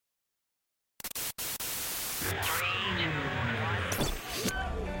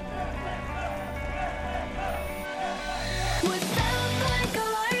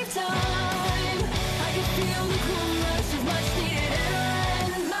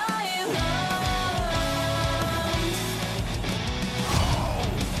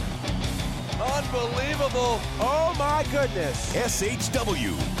Unbelievable. Oh, my goodness.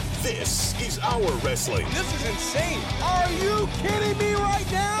 SHW, this is our wrestling. This is insane. Are you kidding me right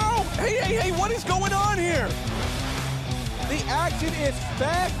now? Hey, what is going on here? The action is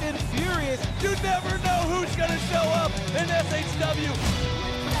fast and furious. You never know who's going to show up in SHW.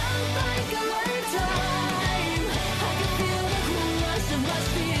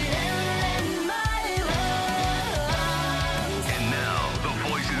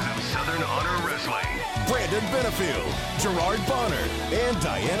 Brandon Benefield, Gerard Bonner, and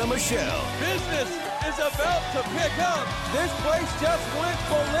Diana Michelle. Business is about to pick up. This place just went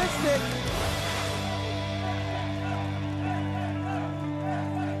ballistic.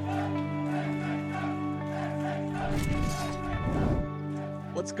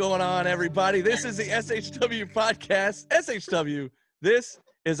 What's going on, everybody? This is the SHW podcast. SHW, this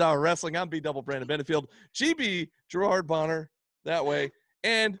is our wrestling. I'm B-Double Brandon Benefield, GB Gerard Bonner, that way,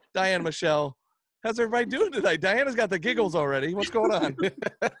 and Diana Michelle. How's everybody doing today? Diana's got the giggles already. What's going on?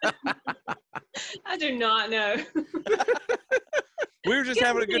 I do not know. We were just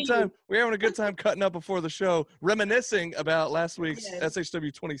having a good time. We were having a good time cutting up before the show, reminiscing about last week's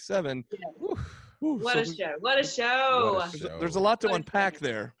SHW 27. Yeah. What a show. What a show. There's a lot to unpack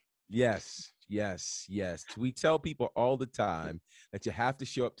there. Yes. We tell people all the time that you have to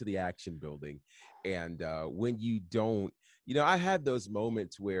show up to the action building. And when you don't, I had those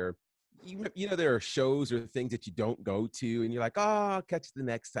moments where there are shows or things that you don't go to and you're like, oh, I'll catch the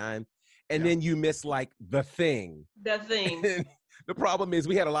next time. And then you miss like the thing. The thing. And the problem is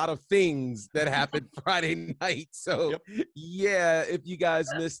we had a lot of things that happened Friday night. So yeah, if you guys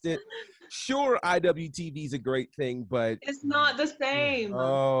missed it, sure, IWTV is a great thing, but it's not the same.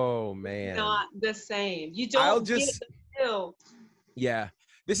 Oh man. Not the same. You don't get the feel. Yeah.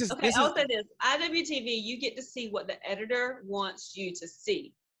 I'll say this. IWTV, you get to see what the editor wants you to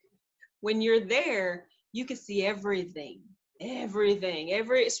see. When you're there, you can see everything,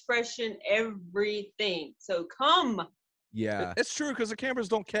 every expression, everything. So come. Yeah. It's true because the cameras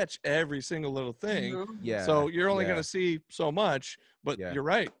don't catch every single little thing. Mm-hmm. Yeah. So you're only going to see so much, but you're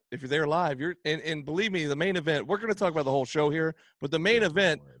right. If you're there live, and believe me, the main event, we're going to talk about the whole show here, but the main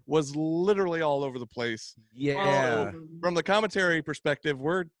event was literally all over the place. Yeah. From the commentary perspective,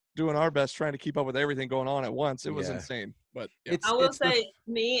 we're doing our best trying to keep up with everything going on at once. It was insane. But I will say,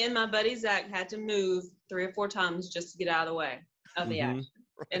 me and my buddy Zach had to move 3 or 4 times just to get out of the way of the action.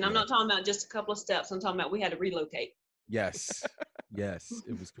 And I'm not talking about just a couple of steps. I'm talking about we had to relocate. Yes.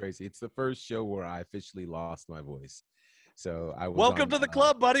 It was crazy. It's the first show where I officially lost my voice. So I was welcome to the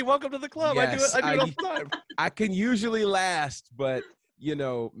club, buddy. Welcome to the club. Yes, I do it all the time. I can usually last, but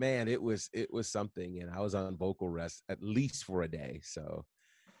man, it was something, and I was on vocal rest at least for a day. So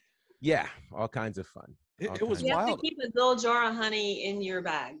yeah, all kinds of fun. It was wild. You have to keep a little jar of honey in your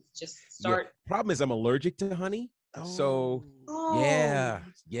bag. Just start. Yeah. Problem is I'm allergic to honey. So yeah.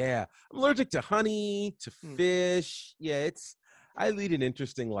 I'm allergic to honey, to fish. Yeah, I lead an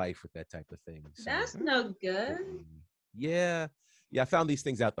interesting life with that type of thing. So. That's no good. Yeah, I found these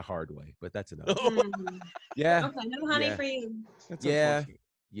things out the hard way, but that's enough. Yeah. Okay, no honey for you. That's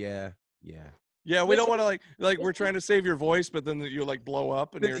Yeah, we don't want to like we're trying to save your voice, but then you like blow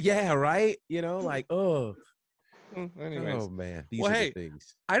up and you're right. Anyways. Oh man, these are the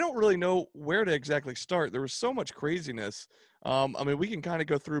things. I don't really know where to exactly start. There was so much craziness. We can kind of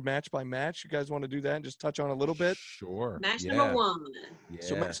go through match by match. You guys want to do that and just touch on a little bit? Sure. Match number 1. Yeah.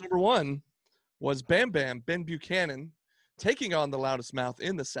 So match number 1 was Bam Bam Ben Buchanan taking on the loudest mouth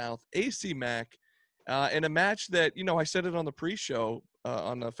in the South, AC Mack, in a match that I said it on the pre-show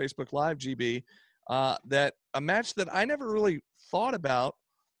on the Facebook Live, GB, that a match that I never really thought about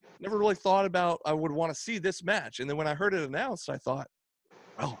I would want to see this match. And then when I heard it announced, I thought,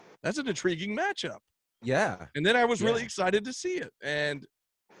 oh, that's an intriguing matchup. Yeah. And then I was really excited to see it. And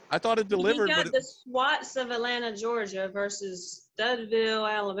I thought it delivered. You got the SWATs of Atlanta, Georgia versus Studville,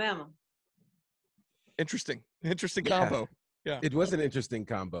 Alabama. Interesting combo. Yeah. It was an interesting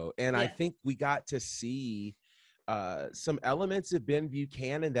combo. And I think we got to see some elements of Ben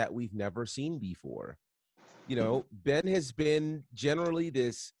Buchanan that we've never seen before. Ben has been generally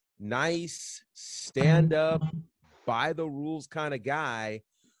this nice, stand up, by the rules kind of guy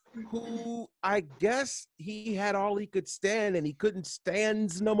who I guess he had all he could stand and he couldn't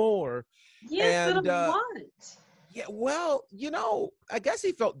stand no more. Yes, but what? Yeah, well, I guess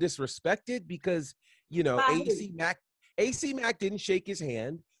he felt disrespected because You know, By who? AC Mack didn't shake his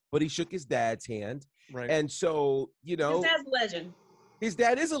hand, but he shook his dad's hand. Right. And so, you know, His dad's a legend. his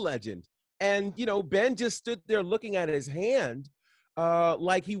dad is a legend. And, you know, Ben just stood there looking at his hand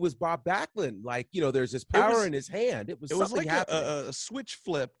like he was Bob Backlund. Like, you know, there's this power in his hand. It was something like happening. a switch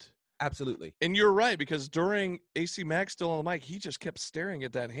flipped. Absolutely. And you're right, because during AC Mack still on the mic, he just kept staring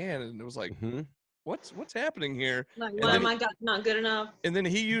at that hand, and it was like, what's happening here? Like, And why then am I not good enough? And then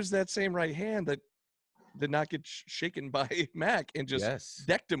he used that same right hand that did not get shaken by Mac and just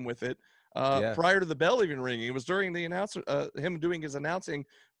decked him with it prior to the bell even ringing. It was during the him doing his announcing,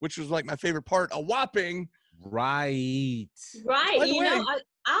 which was like my favorite part, a whopping. Right. Right. You know,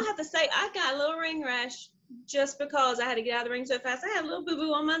 I'll have to say, I got a little ring rash just because I had to get out of the ring so fast. I had a little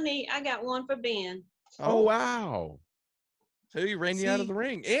boo-boo on my knee. I got one for Ben. Oh, wow. So he ran you out of the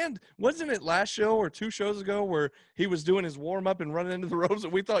ring. And wasn't it last show or 2 shows ago where he was doing his warm-up and running into the ropes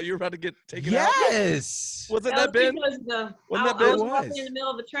and we thought you were about to get taken out? Yes. Wasn't that Ben? Wasn't that Ben? I was walking in the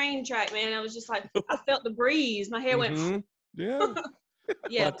middle of a train track, man. I was just like, I felt the breeze. My hair went. Yeah.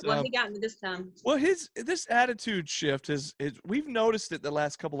 Yeah, But, well, he got me this time. Well, this attitude shift is we've noticed it the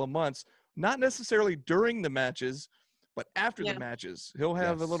last couple of months, not necessarily during the matches, but after the matches. He'll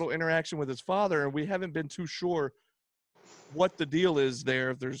have a little interaction with his father, and we haven't been too sure what the deal is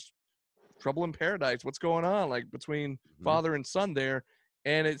there. If there's trouble in paradise, what's going on, like between father and son there,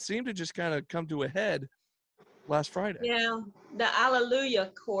 and it seemed to just kind of come to a head last Friday. Yeah, the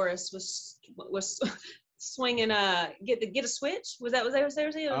Hallelujah chorus was swinging get a switch. Was that what they were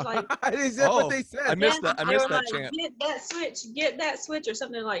saying? It was like, is that what they said? I missed that. I missed that chant. Get that switch or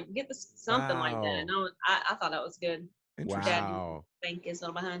something like something like that. And I thought that was good. Wow. Thank is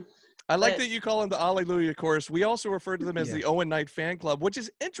all behind. I like that you call them the Hallelujah chorus. We also refer to them as the Owen Knight fan club, which is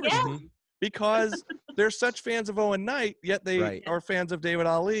interesting because they're such fans of Owen Knight, yet they are fans of David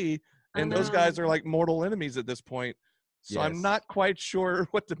Ali, and those guys are like mortal enemies at this point. So I'm not quite sure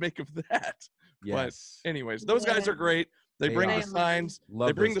what to make of that. Yes. But anyways, those guys are great. They bring the signs.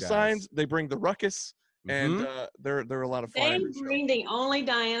 They bring the signs. They bring the ruckus, and they're a lot of fun. They bring the only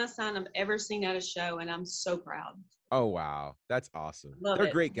Diana sign I've ever seen at a show, and I'm so proud. Oh wow, that's awesome.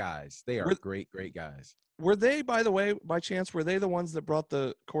 They're great guys. They are great guys. Were they, by the way, by chance, were they the ones that brought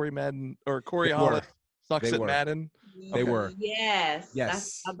the Corey Madden or Corey Hollis sucks at Madden? They were.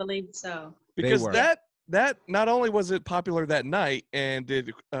 Yes. I believe so. Because that not only was it popular that night, and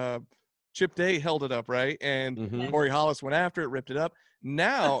did Chip Day held it up, right? And Corey Hollis went after it, ripped it up.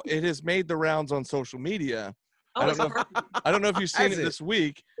 Now it has made the rounds on social media. Oh, I don't know if you've seen it this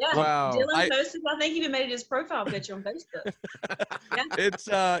week. Yeah, wow. Dylan posted. I think he even made it his profile picture on Facebook. It's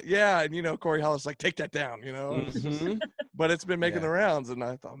and you know, Corey Hollis like, take that down, you know. But it's been making the rounds, and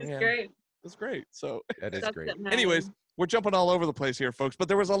I thought, man, that's great. So that is great. Anyways, we're jumping all over the place here, folks. But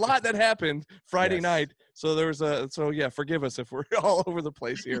there was a lot that happened Friday night, so there was forgive us if we're all over the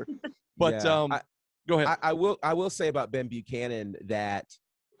place here. But go ahead. I will say about Ben Buchanan that,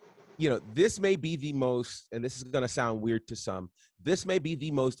 you know, this may be the most, and this is going to sound weird to some, this may be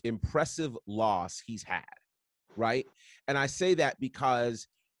the most impressive loss he's had, right? And I say that because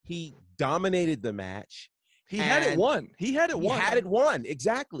he dominated the match. He had it won. He had it won,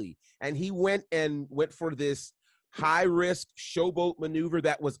 exactly. And he went for this high-risk showboat maneuver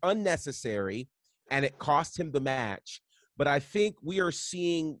that was unnecessary, and it cost him the match. But I think we are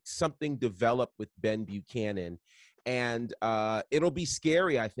seeing something develop with Ben Buchanan. And it'll be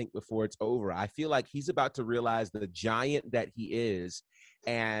scary, I think, before it's over. I feel like he's about to realize the giant that he is.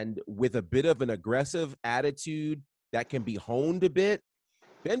 And with a bit of an aggressive attitude that can be honed a bit,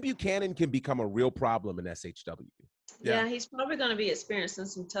 Ben Buchanan can become a real problem in SHW. Yeah, he's probably going to be experiencing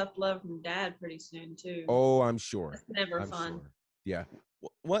some tough love from Dad pretty soon, too. Oh, I'm sure. It's never fun. Sure. Yeah.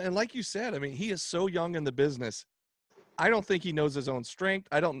 Well, and like you said, I mean, he is so young in the business. I don't think he knows his own strength.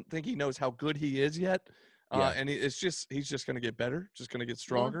 I don't think he knows how good he is yet. And he's just going to get better, just going to get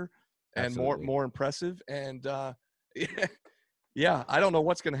stronger and more impressive. And I don't know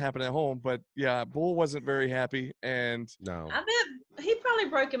what's going to happen at home, but Bull wasn't very happy. And no, I bet he probably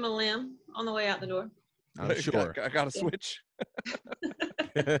broke him a limb on the way out the door. I'm sure. I got a switch.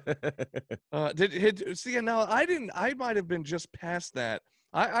 I might have been just past that.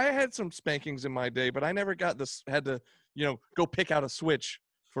 I had some spankings in my day, but I never had to, go pick out a switch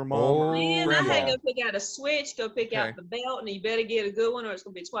for mom. Oh, man, I had to go pick out a switch, go pick out the belt, and you better get a good one or it's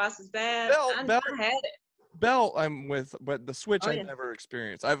going to be twice as bad. Belt, I had it. Belt I'm with, but the switch I've never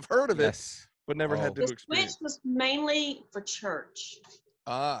experienced. I've heard of it, but never had to experience. The switch was mainly for church.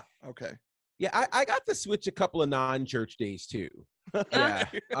 Ah, okay. Yeah, I got the switch a couple of non-church days too. Yeah.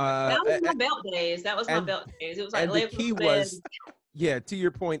 That was my belt days. It was like the key was Yeah, to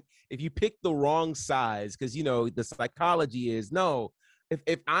your point, if you pick the wrong size, because the psychology is no.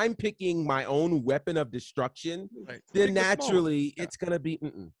 If I'm picking my own weapon of destruction, Right. then Pick the small one. naturally it's gonna be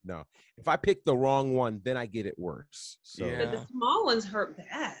no. If I pick the wrong one, then I get it worse. So Yeah. But the small ones hurt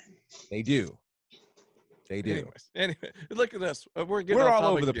bad. they do. They do. Anyway, look at this. We're We're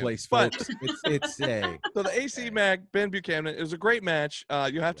all over the again. place, But- folks. it's a So the AC Mac, Ben Buchanan, it was a great match.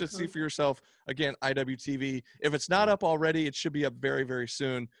 You have to see for yourself. Again, IWTV. If it's not up already, it should be up very, very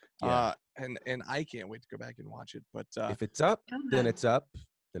soon. Yeah. And I can't wait to go back and watch it. But if it's up, then it's up,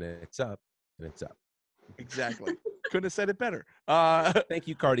 then it's up, then it's up. exactly. Couldn't have said it better. Thank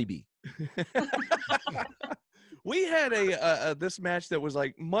you, Cardi B. We had a this match that was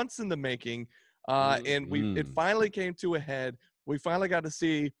like months in the making, and it finally came to a head. We finally got to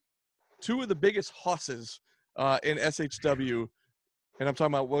see two of the biggest hosses in SHW, and I'm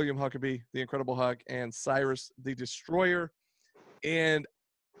talking about William Huckabee, the Incredible Huck, and Cyrus, the Destroyer. And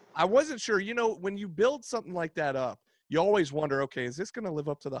I wasn't sure, when you build something like that up, you always wonder, okay, is this going to live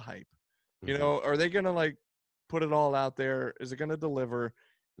up to the hype? Are they going to like put it all out there? Is it going to deliver?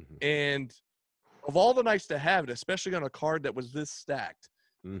 And of all the nights to have it, especially on a card that was this stacked,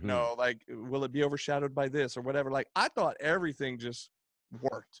 like, will it be overshadowed by this or whatever? Like, I thought everything just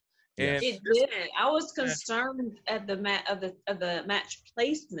worked. And It did. I was concerned at the match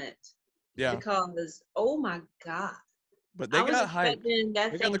placement. Yeah. Because oh my God. But they got hyped.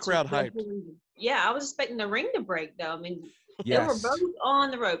 They got the crowd hyped. Yeah, I was expecting the ring to break though. I mean, Yes. they were both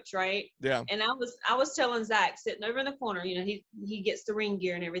on the ropes, right? Yeah. And I was telling Zach sitting over in the corner, he gets the ring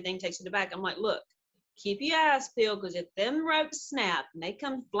gear and everything, takes it back. I'm like, look, keep your eyes peeled because if them ropes snap and they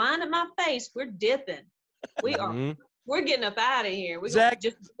come flying at my face, we're dipping. We're getting up out of here. We're Zach,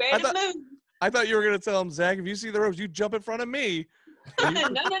 just ready to move. I thought you were going to tell him, Zach, if you see the ropes, you jump in front of me.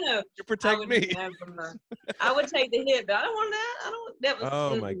 No. You protect me. I would take the hit, but I don't want that. That was.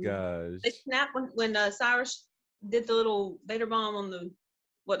 Oh my gosh. They snapped when Cyrus did the little Vader bomb on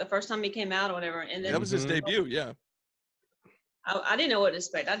the first time he came out or whatever, and then That was his debut. Yeah. I didn't know what to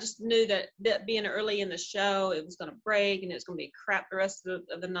expect. I just knew that being early in the show, it was going to break and it was going to be crap the rest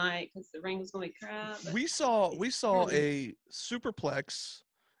of the night because the ring was going to be crap. But We saw a superplex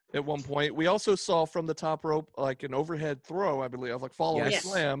at one point. We also saw from the top rope like an overhead throw, I believe, like following Yes.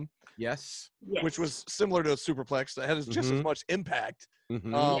 slam, Yes. yes. which was similar to a superplex that had just as much impact.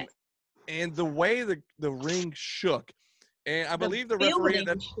 Mhm. And the way the ring shook, and I believe the building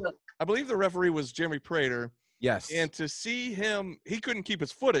referee shook. I believe the referee was Jeremy Prater, Yes. and to see him, he couldn't keep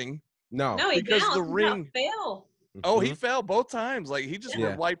his footing. no. No, he because bounced, the he ring- fell. Oh, Mhm. he fell both times. Like he just Yeah.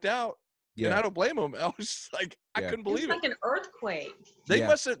 went wiped out. And I Yeah. don't blame him. I was just like, I Yeah. couldn't It was believe like it. an earthquake. They Yeah.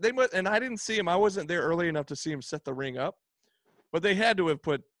 must, and I didn't see him. I wasn't there early enough to see him set the ring up, but they had to have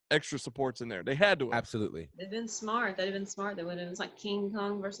put extra supports in there. They had to have. Absolutely. They've been smart. They've been smart. They would have. It was like King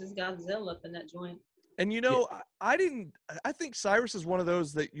Kong versus Godzilla up in that joint. And I think Cyrus is one of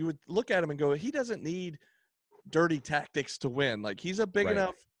those that you would look at him and go, he doesn't need dirty tactics to win. Like he's a big Right.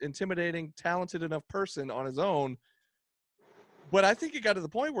 enough, intimidating, talented enough person on his own. But I think it got to the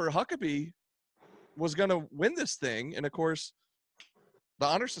point where Huckabee was going to win this thing. And of course, the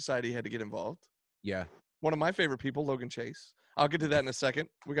Honor Society had to get involved. Yeah. One of my favorite people, Logan Chase. I'll get to that in a second.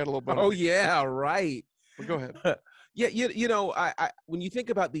 We got a little bit. Oh yeah, right. But go ahead. Yeah, I when you think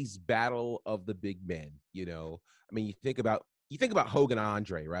about these battle of the big men, I mean, you think about Hogan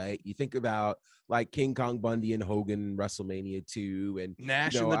Andre, right? You think about like King Kong Bundy and Hogan WrestleMania 2 and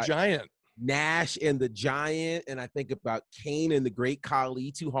Nash and the Giant. Nash and the Giant, and I think about Kane and the Great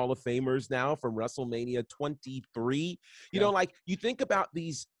Khali, 2 Hall of Famers now from WrestleMania 23. Like you think about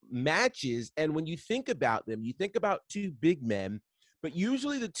these matches, and when you think about them, you think about 2 big men, but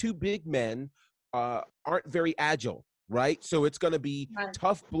usually the 2 big men aren't very agile, right? So it's going to be Right.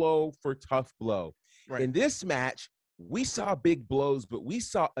 tough blow for tough blow. Right. In this match, we saw big blows, but we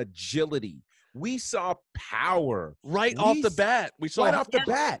saw agility. We saw power. Right We off the s- bat. We saw Right off the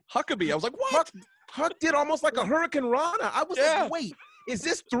bat. Huckabee. I was like, what? Huck did almost like a Hurricane Rana. I was Yeah. like, wait, is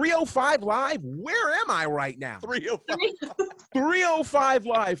this 305 Live? Where am I right now? 305. 305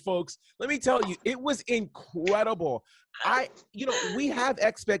 Live, folks. Let me tell you, it was incredible. We have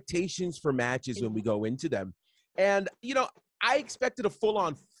expectations for matches when we go into them. And, I expected a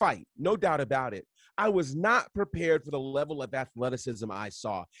full-on fight, no doubt about it. I was not prepared for the level of athleticism I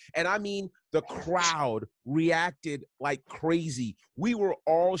saw. And I mean, the crowd reacted like crazy. We were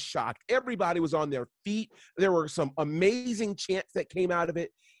all shocked. Everybody was on their feet. There were some amazing chants that came out of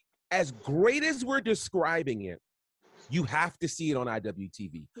it. As great as we're describing it, you have to see it on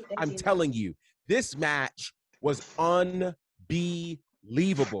IWTV. I'm telling you, this match was unbelievable.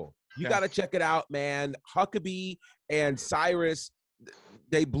 You Yeah. got to check it out, man. Huckabee and Cyrus,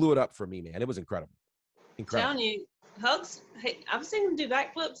 they blew it up for me, man. It was incredible. Telling you, Hugs. Hey, I've seen him do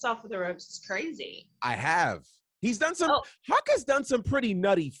backflips off of the ropes. It's crazy. I have. He's done some. Oh. Huck has done some pretty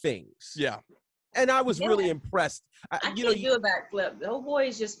nutty things. Yeah. And I was really impressed. I can't do a backflip. The whole boy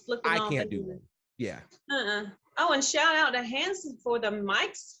is just flipping off. I can't do one. Yeah. Oh, and shout out to Hanson for the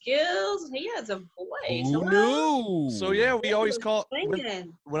mic skills. He has a voice. Who knew? So yeah, we always call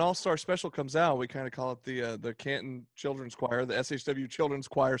Singing. when All Star Special comes out, we kind of call it the Canton Children's Choir, the SHW Children's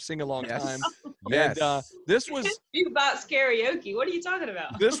Choir sing along time. Yes. And this was Jukebox karaoke. What are you talking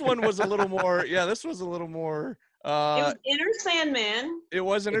about? this one was a little more. Yeah, this was a little more. It was Inner Sandman. It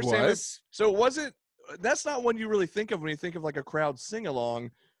was Inner Sandman. So it wasn't. That's not one you really think of when you think of like a crowd sing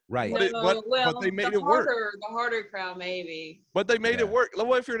along. Right. But they made it work. The harder crowd, maybe. But they made it work.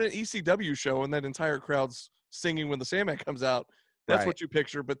 What if you're in an ECW show and that entire crowd's singing when the Sandman comes out? That's what you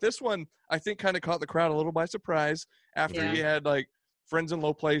picture. But this one, I think, kind of caught the crowd a little by surprise after you had like Friends in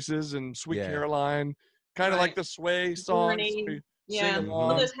Low Places and Sweet Caroline, kind of like the Sway songs. Yeah,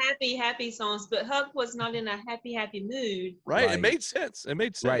 all those happy songs. But Huck was not in a happy mood. Right. It made sense.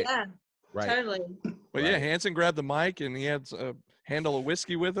 Right. Yeah. Right. Totally. But yeah, Hanson grabbed the mic and he had a handle of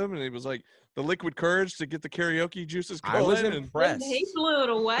whiskey with him, and he was like the liquid courage to get the karaoke juices going. I was impressed. He blew it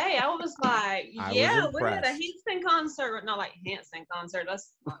away. I was like, we had a Hanson concert, not like Hanson concert.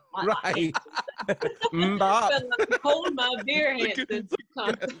 That's right. Hold my beer, Hanson. The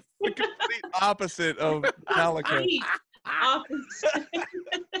complete opposite of Metallica.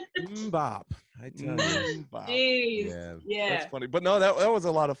 Bop. I tell you. Jeez. Yeah. That's funny. But no, that was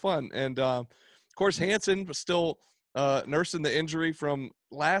a lot of fun. And of course, Hanson was still nursing the injury from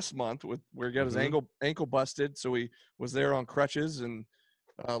last month where he got his ankle busted. So he was there on crutches, and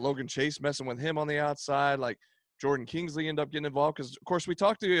Logan Chase messing with him on the outside. Like Jordan Kingsley ended up getting involved because, of course, we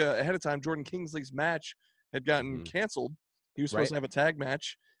talked to you ahead of time. Jordan Kingsley's match had gotten canceled. He was supposed to have a tag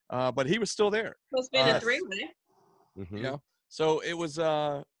match, but he was still there. Supposed to be a three-way. You know, so it was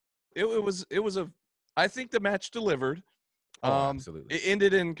I think the match delivered. Absolutely. It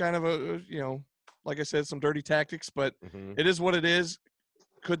ended in kind of a like I said, some dirty tactics, but it is what it is.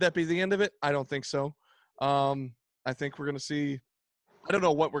 Could that be the end of it? I don't think so. I think we're going to see – I don't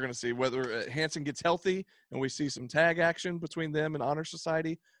know what we're going to see, whether Hanson gets healthy and we see some tag action between them and Honor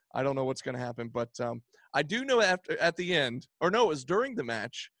Society. I don't know what's going to happen. But I do know at the end – or no, it was during the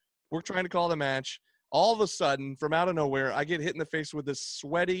match. We're trying to call the match. All of a sudden, from out of nowhere, I get hit in the face with this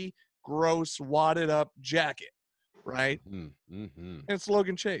sweaty, gross, wadded-up jacket, right? And it's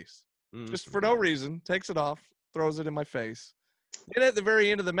Logan Chase. Just for no reason, takes it off, throws it in my face. And at the very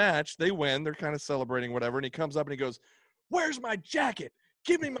end of the match, they win. They're kind of celebrating whatever. And he comes up and he goes, "Where's my jacket?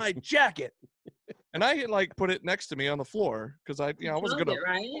 Give me my jacket." And I like put it next to me on the floor because I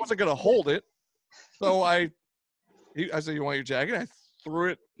wasn't gonna hold it. So I said, "You want your jacket?" I threw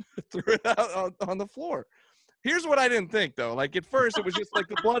it out on the floor. Here's what I didn't think though. Like at first, it was just like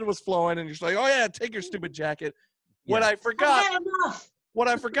the blood was flowing, and you're just like, "Oh yeah, take your stupid jacket." Yeah. What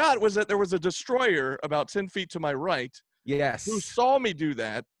I forgot was that there was a destroyer about 10 feet to my right. Yes. Who saw me do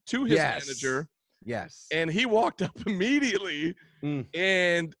that to his manager. Yes. And he walked up immediately.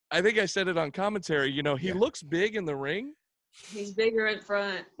 And I think I said it on commentary, he looks big in the ring. He's bigger in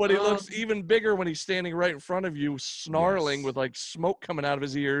front. But he looks even bigger when he's standing right in front of you, snarling with like smoke coming out of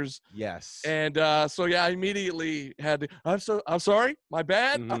his ears. Yes. And so I immediately had to, I'm sorry, my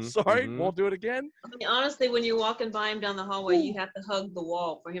bad. I'm sorry. Won't do it again. I mean, honestly, when you're walking by him down the hallway, you have to hug the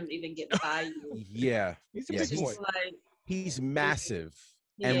wall for him to even get by you. Yeah. He's a big boy. He's massive.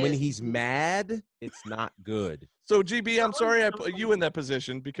 And when he's mad, it's not good. So GB, I'm sorry I put you in that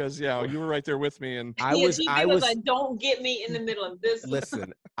position because you were right there with me, and I was like, "Don't get me in the middle of this."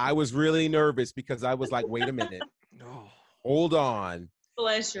 Listen, I was really nervous because I was like, "Wait a minute, hold on."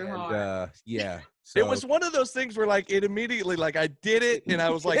 Bless your heart. So, it was one of those things where like it immediately like I did it, and I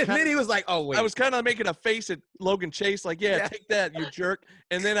was like, and then he was like, "Oh wait." I was kind of making a face at Logan Chase, like, "Yeah, take that, you jerk."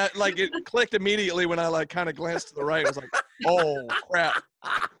 And then it clicked immediately when I like kind of glanced to the right. I was like, "Oh crap."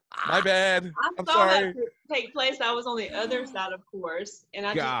 My bad. I'm sorry. That take place. I was on the other side, of course, and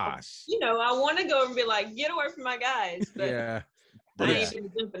I I want to go and be like, "Get away from my guys!" But I ain't gonna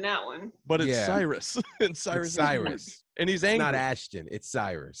jump in that one. But it's Cyrus, and Cyrus, and he's angry. It's not Ashton. It's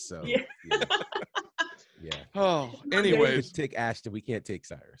Cyrus. So yeah. Oh, anyways, take Ashton. We can't take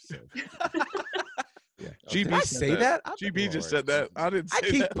Cyrus. So. GB Did I say that? GB just said that. I didn't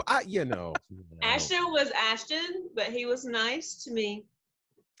say that. Ashton was Ashton, but he was nice to me.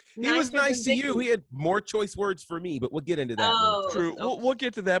 He was nice to you. He had more choice words for me, but we'll get into that. True. We'll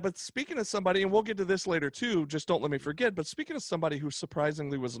get to that. But speaking of somebody, and we'll get to this later too, just don't let me forget, but speaking of somebody who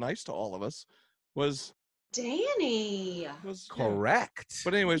surprisingly was nice to all of us, was Danny. Was, yeah. Correct.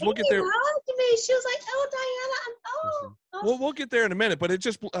 But anyways, Danny we'll get there. lied to me. She was like, "Oh, Diana, We'll get there in a minute. But I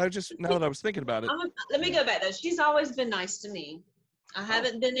just now that I was thinking about it, let me go back though. She's always been nice to me. I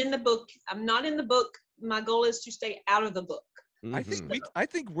haven't been in the book. I'm not in the book. My goal is to stay out of the book. Mhm. I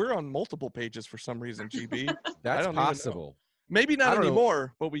think we're on multiple pages for some reason, GB. That's don't even know. possible. Maybe I not don't know.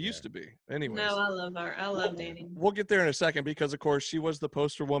 anymore, but we used to be. Anyways. No, I love her. I love Danny. We'll get there in a second because, of course, she was the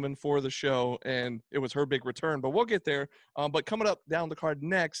poster woman for the show, and it was her big return. But we'll get there. But coming up down the card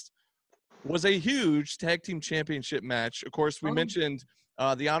next was a huge tag team championship match. Of course, we mentioned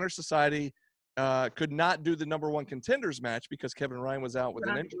the Honor Society could not do the number one contenders match because Kevin Ryan was out with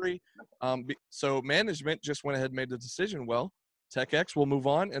an injury. So management just went ahead and made the decision. Well, Tech X will move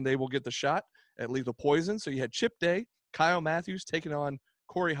on, and they will get the shot at Lethal Poison. So you had Chip Day, Kyle Matthews taking on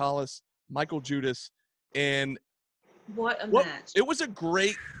Corey Hollis, Michael Judas, and what a match. It was a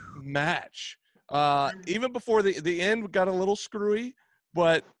great match. Even before the end got a little screwy,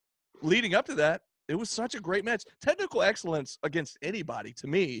 but leading up to that, it was such a great match. Technical excellence against anybody, to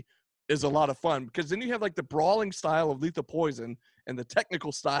me, is a lot of fun because then you have like the brawling style of Lethal Poison and the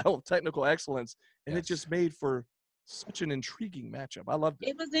technical style of Technical Excellence, and it just made for such an intriguing matchup. I loved it.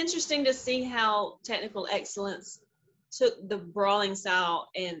 It was interesting to see how Technical Excellence took the brawling style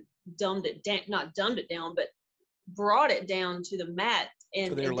and not dumbed it down, but brought it down to the mat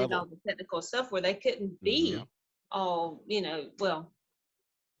and did all the technical stuff where they couldn't be all, well,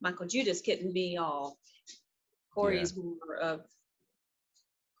 Michael Judas couldn't be all Corey's more of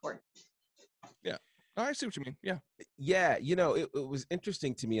Corey. Yeah. I see what you mean. Yeah. Yeah. It was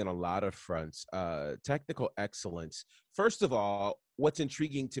interesting to me on a lot of fronts. Technical excellence. First of all, what's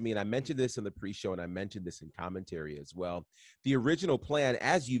intriguing to me, and I mentioned this in the pre-show and I mentioned this in commentary as well, the original plan,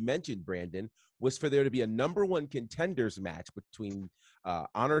 as you mentioned, Brandon, was for there to be a number one contenders match between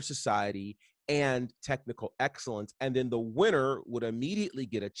Honor Society and Technical Excellence, and then the winner would immediately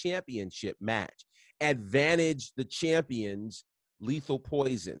get a championship match. Advantage the champions, Lethal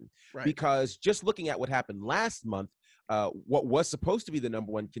Poison. Right. Because just looking at what happened last month, what was supposed to be the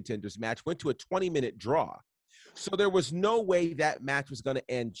number one contenders match went to a 20-minute draw. So there was no way that match was going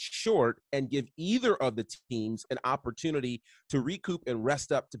to end short and give either of the teams an opportunity to recoup and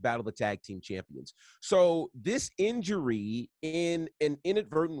rest up to battle the tag team champions. So this injury, in an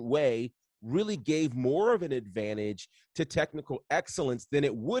inadvertent way, really gave more of an advantage to Technical Excellence than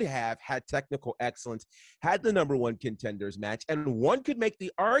it would have had Technical Excellence had the number one contenders match. And one could make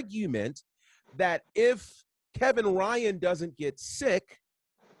the argument that if Kevin Ryan doesn't get sick,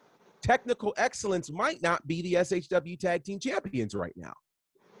 Technical Excellence might not be the SHW Tag Team Champions right now.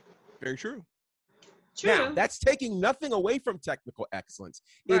 Very true. Now, that's taking nothing away from Technical Excellence.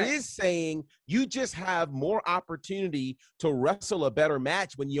 Right. It is saying you just have more opportunity to wrestle a better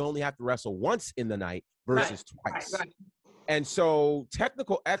match when you only have to wrestle once in the night versus twice. Right. And so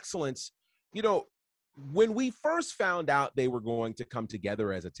Technical Excellence, when we first found out they were going to come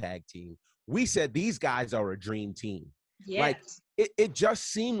together as a tag team, we said these guys are a dream team. Yes. Like it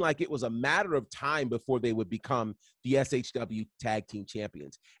just seemed like it was a matter of time before they would become the SHW Tag Team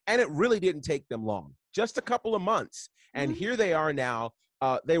Champions. And it really didn't take them long, just a couple of months. And here they are now.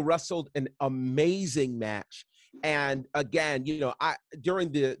 They wrestled an amazing match. And again,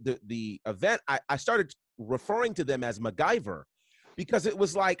 during the event, I started referring to them as MacGyver because it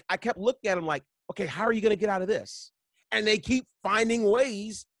was like, I kept looking at them like, okay, how are you going to get out of this? And they keep finding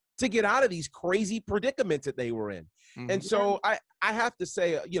ways to get out of these crazy predicaments that they were in. Mm-hmm. And so I have to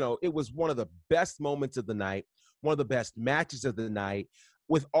say, it was one of the best moments of the night, one of the best matches of the night.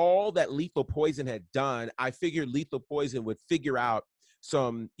 With all that Lethal Poison had done, I figured Lethal Poison would figure out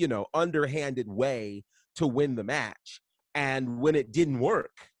some, underhanded way to win the match. And when it didn't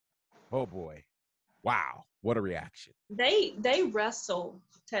work, oh boy, wow, what a reaction. They wrestle,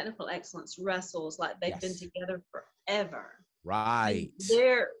 Technical Excellence wrestles like they've been together forever. Right. And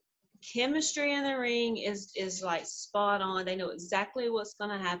their chemistry in the ring is like spot on. They know exactly what's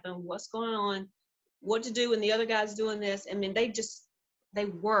going to happen, what's going on, what to do when the other guy's doing this. I mean, they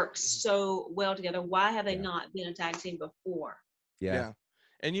work so well together. Why have they not been a tag team before? Yeah.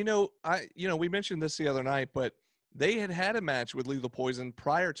 And we mentioned this the other night, but they had a match with Lethal Poison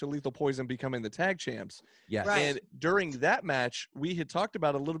prior to Lethal Poison becoming the tag champs. Yes. Right. And during that match, we had talked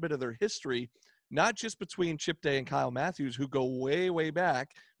about a little bit of their history, not just between Chip Day and Kyle Matthews, who go way, way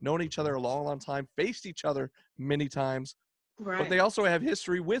back, known each other a long, long time, faced each other many times. Right. But they also have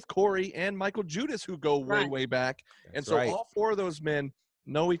history with Corey and Michael Judas, who go way, way back. And so all four of those men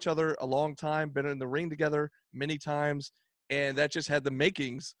know each other a long time, been in the ring together many times, and that just had the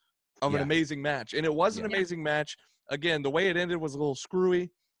makings of an amazing match. And it was an amazing match. Again, the way it ended was a little screwy.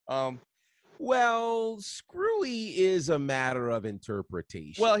 Well, screwy is a matter of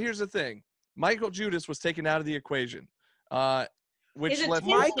interpretation. Well, here's the thing. Michael Judas was taken out of the equation, which His left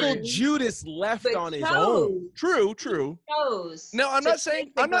Michael attention, Judas left but on his own. True. chose No, I'm to not saying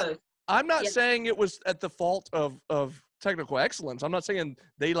pick the I'm not both. I'm not Yeah. saying it was at the fault of technical excellence. I'm not saying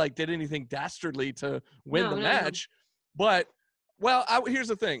they like did anything dastardly to win No, the no, no. match, but well, here's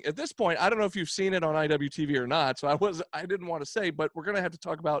the thing. At this point, I don't know if you've seen it on IWTV or not, so I didn't want to say, but we're gonna have to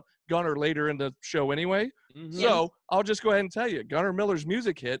talk about Gunner later in the show anyway. Mhm. So I'll just go ahead and tell you, Gunner Miller's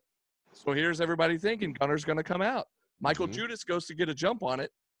music hit. So here's everybody thinking Gunner's gonna come out. Michael Mhm. Judas goes to get a jump on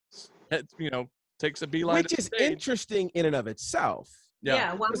it, takes a beeline Which to the is stage. interesting in and of itself.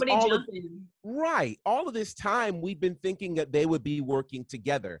 Yeah, why Because would he all jump in? Right. All of this time, we've been thinking that they would be working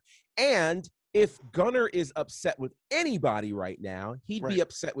together. And if Gunner is upset with anybody right now, he'd Right. be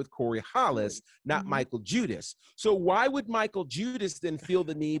upset with Corey Hollis, not Mhm. Michael Judas. So why would Michael Judas then feel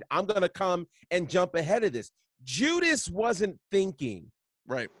the need, I'm going to come and jump ahead of this? Judas wasn't thinking.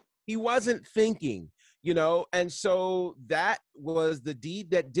 Right. He wasn't thinking, and so that was the deed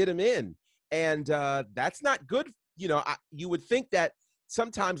that did him in. And that's not good. You would think that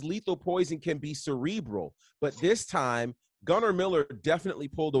sometimes lethal poison can be cerebral, but this time Gunnar Miller definitely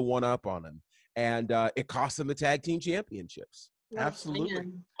pulled a one up on him, and it cost him the tag team championships.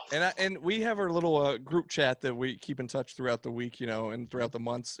 Absolutely. Man. And we have our little group chat that we keep in touch throughout the week, and throughout the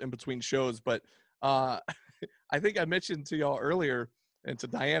months in between shows. But I think I mentioned to y'all earlier, and to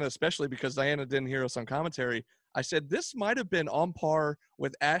Diana especially, because Diana didn't hear us on commentary. I said this might have been on par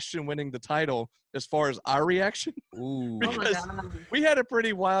with Ashton winning the title as far as our reaction. Ooh. Oh my Because God. we had a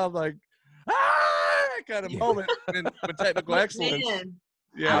pretty wild, kind of Yeah. moment with technical excellence. Man,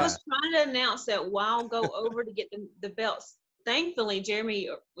 Yeah. I was trying to announce that while go over to get the belts. Thankfully, Jeremy?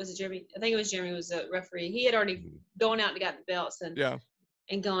 I think it was Jeremy was a referee. He had already gone out and got the belts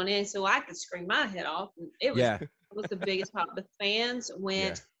and gone in, so I could scream my head off. And it was the biggest pop. The fans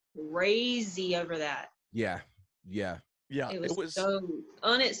went crazy over that. Yeah. It was so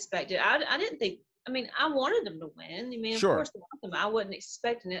unexpected. I didn't think. I mean, I wanted them to win. I mean, Sure. of course, I want them. I wasn't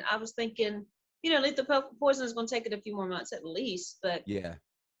expecting it. I was thinking, Lethal Poison is going to take it a few more months at least. But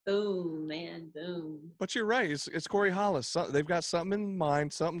boom, man, boom. But you're right. It's Corey Hollis. They've got something in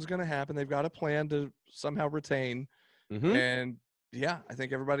mind. Something's going to happen. They've got a plan to somehow retain. Mm-hmm. And I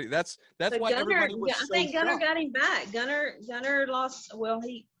think everybody. That's but why Gunner, everybody was I so think Gunner shocked. got him back. Gunner lost. Well,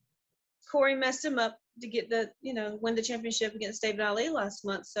 Corey messed him up to get win the championship against David Ali last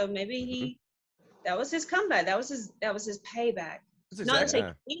month. So maybe that was his comeback. That was his payback. Not to take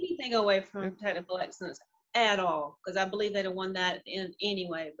anything away from technical excellence at all, because I believe they'd have won that in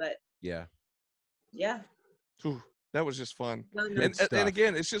anyway. But yeah. Ooh, that was just fun. And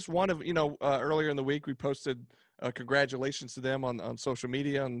again, it's just one of earlier in the week we posted congratulations to them on social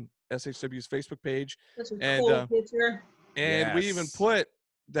media on SHW's Facebook page. That's a cool picture. And we even put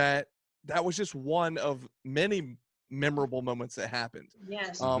that was just one of many memorable moments that happened.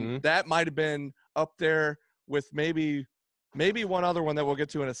 Yes. That might have been up there with maybe one other one that we'll get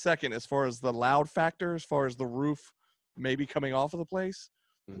to in a second, as far as the loud factor, as far as the roof maybe coming off of the place.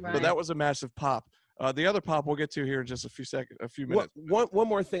 Right. But that was a massive pop. The other pop we'll get to here in just a few minutes. One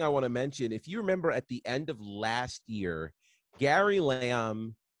more thing I want to mention. If you remember at the end of last year, Gary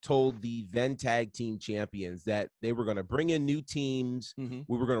Lamb told the then tag team champions that they were going to bring in new teams. Mm-hmm.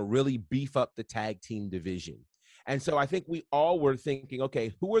 We were going to really beef up the tag team division. And so I think we all were thinking,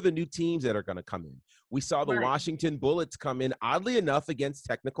 okay, who are the new teams that are going to come in? We saw the Washington Bullets come in, oddly enough, against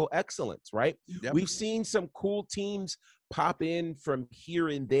Technical Excellence, right? Yep. We've seen some cool teams pop in from here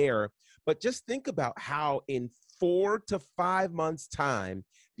and there. But just think about how in 4 to 5 months' time,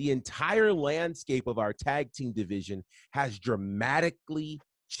 the entire landscape of our tag team division has dramatically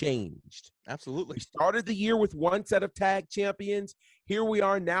changed. Absolutely. We started the year with one set of tag champions. Here we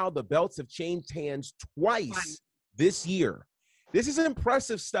are now. The belts have changed hands twice this year. This is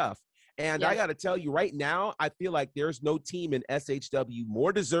impressive stuff. And I got to tell you right now, I feel like there's no team in SHW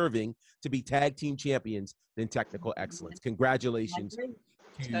more deserving to be tag team champions than Technical Excellence. Congratulations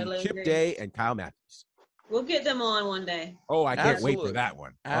to Chip Day and Kyle Matthews. We'll get them on one day. Oh, I can't wait for that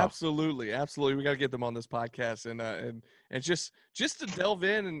one. Absolutely. We got to get them on this podcast and just to delve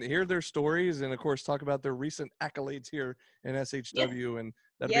in and hear their stories, and of course talk about their recent accolades here in SHW, and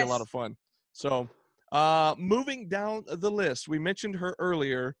that'd be a lot of fun. So, moving down the list, we mentioned her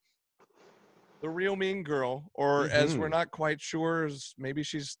earlier, the real mean girl, or as we're not quite sure, maybe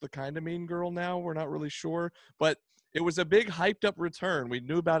she's the kind of mean girl now. We're not really sure, but it was a big hyped up return. We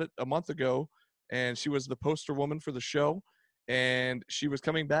knew about it a month ago. And she was the poster woman for the show. And she was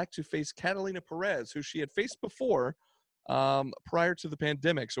coming back to face Catalina Perez, who she had faced before prior to the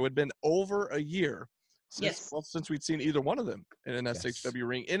pandemic. So it had been over a year Yes. since we'd seen either one of them in an Yes. SHW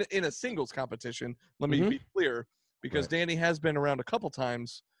ring in a singles competition. Let me Mhm. be clear, because Right. Danny has been around a couple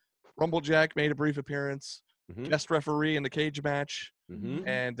times. Rumblejack made a brief appearance, Mhm. guest referee in the cage match, Mhm.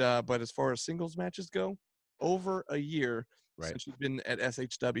 and but as far as singles matches go, over a year Right. since she's been at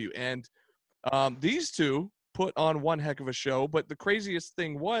SHW. And these two put on one heck of a show. But the craziest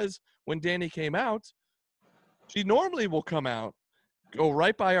thing was when Danny came out, she normally will come out, go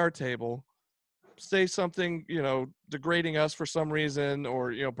right by our table, say something, degrading us for some reason,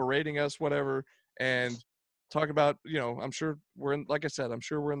 or, berating us, whatever, and talk about, I'm sure like I said, I'm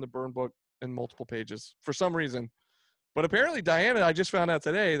sure we're in the burn book in multiple pages for some reason. But apparently Diana, I just found out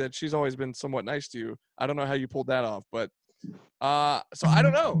today that she's always been somewhat nice to you. I don't know how you pulled that off, but so I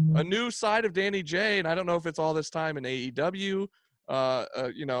don't know. A new side of Danny J, and I don't know if it's all this time in AEW,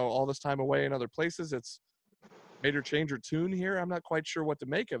 all this time away in other places. It's made her change her tune here. I'm not quite sure what to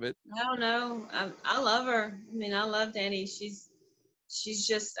make of it. I don't know. I love her. I mean, I love Danny. She's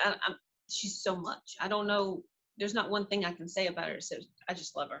just she's so much. I don't know. There's not one thing I can say about her. So I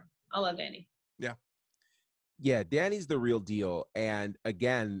just love her. I love Danny. Yeah, Danny's the real deal. And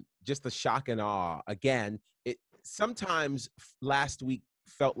again, just the shock and awe. Again, it sometimes last week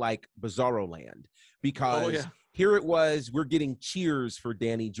felt like Bizarro Land, because here it was, we're getting cheers for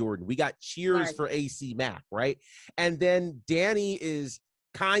Danny Jordan. We got cheers Right. for AC Mack, right? And then Danny is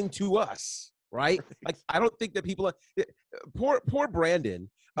kind to us, right? Like, I don't think that people poor Brandon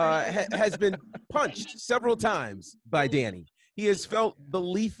has been punched several times by Danny. He has felt the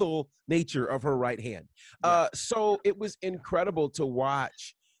lethal nature of her right hand. So it was incredible to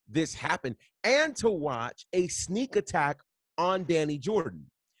watch this happen and to watch a sneak attack on Danny Jordan.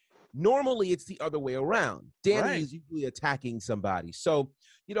 Normally, it's the other way around. Danny is usually attacking somebody. So,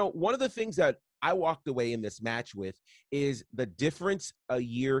 one of the things that I walked away in this match with is the difference a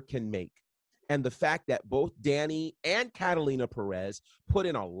year can make. And the fact that both Danny and Catalina Perez put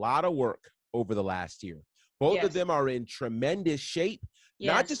in a lot of work over the last year. Both of them are in tremendous shape.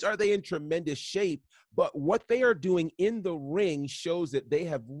 Yes. Not just are they in tremendous shape, but what they are doing in the ring shows that they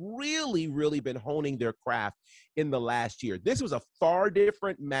have really, really been honing their craft in the last year. This was a far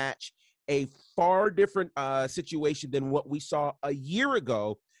different match, a far different situation than what we saw a year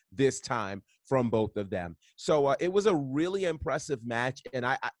ago this time from both of them. So it was a really impressive match. And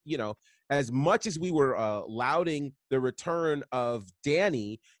I as much as we were lauding the return of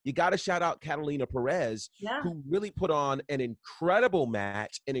Danny, you got to shout out Catalina Perez, who really put on an incredible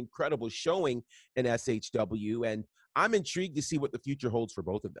match, an incredible showing in SHW. And I'm intrigued to see what the future holds for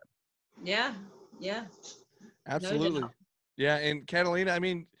both of them. Yeah. Absolutely. No doubt. Yeah, and Catalina, I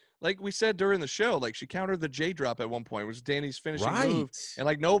mean, like we said during the show, like she countered the J drop at one point, which was Danny's finishing move. And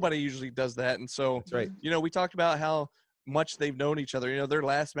like nobody usually does that. And so, that's right. We talked about how much they've known each other. Their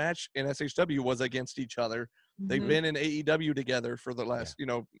last match in SHW was against each other. Mm-hmm. They've been in AEW together for the last,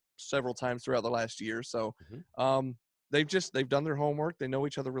 several times throughout the last year. So they've done their homework. They know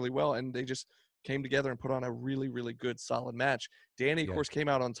each other really well, and they just came together and put on a really, really good, solid match. Danny, of course, came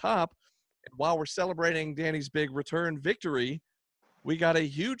out on top. And while we're celebrating Danny's big return victory, we got a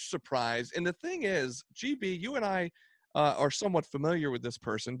huge surprise. And the thing is, GB, you and I are somewhat familiar with this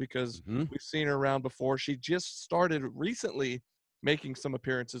person because we've seen her around before. She just started recently making some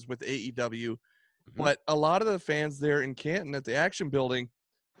appearances with AEW. But a lot of the fans there in Canton at the Action Building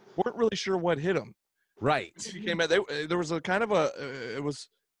weren't really sure what hit them. Right. She came out. There was a kind of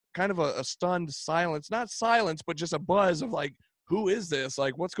a stunned silence, not silence, but just a buzz of like, who is this?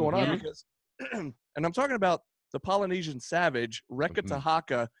 Like, what's going on? Because, and I'm talking about the Polynesian Savage, Reka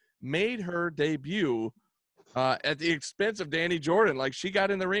Tahaka, made her debut at the expense of Danny Jordan. Like, she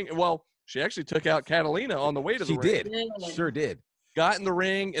got in the ring. Well, she actually took out Catalina on the way to the ring. She did. Sure did. Got in the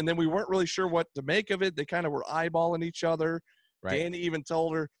ring, and then we weren't really sure what to make of it. They kind of were eyeballing each other. Right. Danny even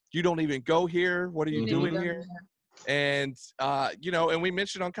told her, "You don't even go here. What are you doing here?" And, and we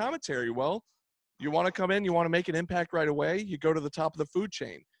mentioned on commentary, well, you want to come in, you want to make an impact right away, you go to the top of the food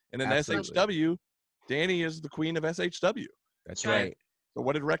chain. And in SHW, Danny is the queen of SHW. That's right. So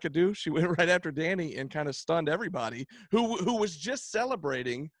what did Reka do? She went right after Danny and kind of stunned everybody who was just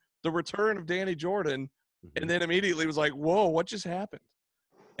celebrating the return of Danny Jordan, and then immediately was like, whoa, what just happened?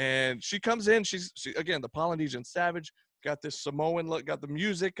 And she comes in, she again, the Polynesian Savage, got this Samoan look, got the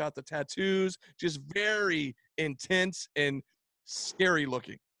music, got the tattoos, just very intense and scary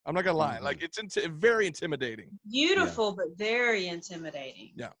looking. I'm not going to lie. Like, it's very intimidating. Beautiful, but very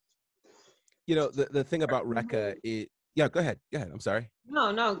intimidating. Yeah. The thing about Reka is, go ahead. I'm sorry.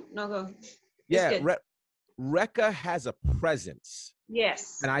 No, go. Yeah, Rekka has a presence.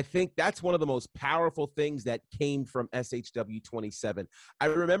 Yes. And I think that's one of the most powerful things that came from SHW 27. I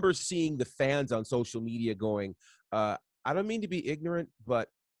remember seeing the fans on social media going, I don't mean to be ignorant, but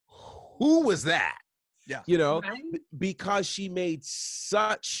who was that? Yeah. You know, Right. because she made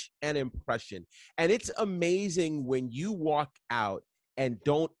such an impression. And it's amazing when you walk out and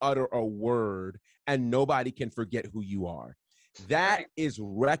don't utter a word and nobody can forget who you are. That Right. is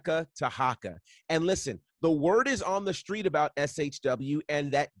Rekka Tahaka. And listen, the word is on the street about SHW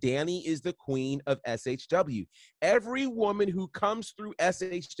and that Danny is the queen of SHW. Every woman who comes through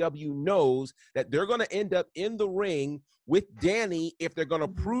SHW knows that they're going to end up in the ring with Danny if they're going to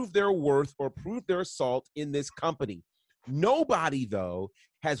prove their worth or prove their salt in this company. Nobody, though,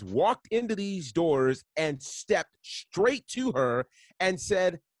 has walked into these doors and stepped straight to her and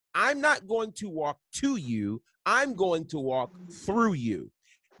said, I'm not going to walk to you. I'm going to walk through you.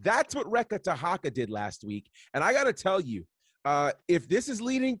 That's what Rekka Tahaka did last week. And I got to tell you, if this is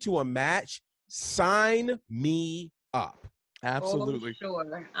leading to a match, sign me up. Absolutely. Oh,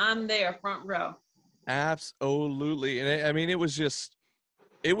 sure. I'm there, front row. Absolutely. And I mean, it was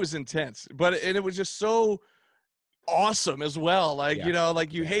intense, but it was just so awesome as well. Like, Yeah. you know,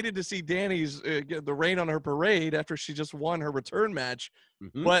 like you Yeah. hated to see Danny's get the rain on her parade after she just won her return match.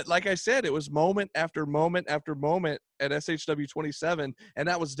 Mhm. But like I said, it was moment after moment after moment at SHW 27. And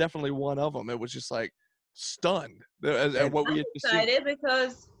that was definitely one of them. It was just like stunned at what we I'm had to see. excited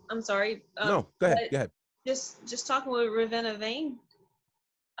because I'm sorry. No, go ahead. but Go ahead. Just talking with Ravenna Vane,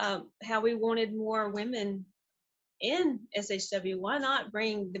 how we wanted more women in SHW. Why not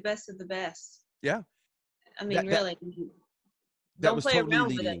bring the best of the best? Yeah. I mean, That- really. that Don't was play totally around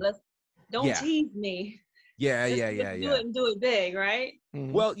with leading. it. Don't Yeah. tease me. Yeah, Just- yeah, just yeah, do yeah. it and do it big, right?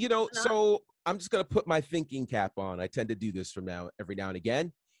 Mhm. Well, you know, Why not? so I'm just going to put my thinking cap on. I tend to do this every now and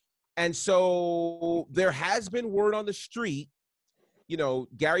again. And so there has been word on the street. You know,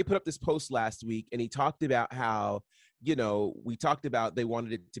 Gary put up this post last week and he talked about how, you know, we talked about they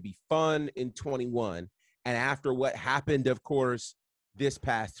wanted it to be fun in 21. And after what happened, of course, this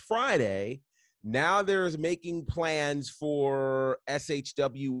past Friday, now there's making plans for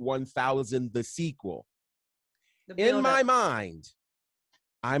SHW 1000, the sequel. The In build-up. my mind,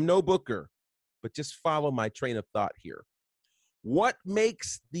 I'm no booker, but just follow my train of thought here. What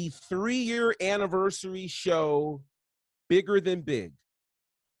makes the 3-year anniversary show bigger than big?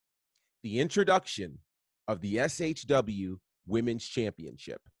 The introduction of the SHW Women's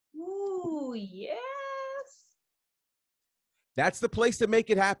Championship. Ooh, yes. That's the place to make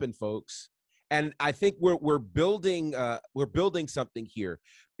it happen, folks. And I think we're building something here,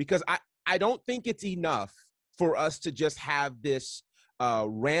 because I don't think it's enough for us to just have this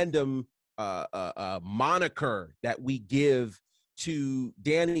random moniker that we give to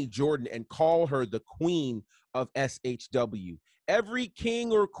Danny Jordan and call her the queen of SHW. Every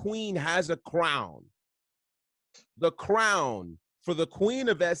king or queen has a crown. The crown for the queen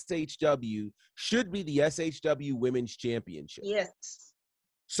of SHW should be the SHW Women's Championship. Yes.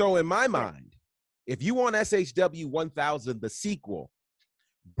 So in my mind, if you want SHW 1000, the sequel,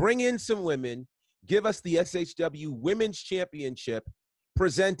 bring in some women, give us the SHW Women's Championship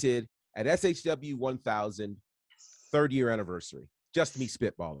presented at SHW 1000 3rd-year anniversary. Just me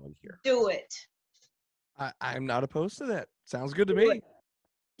spitballing here. Do it. I'm not opposed to that. Sounds good to Do me. it.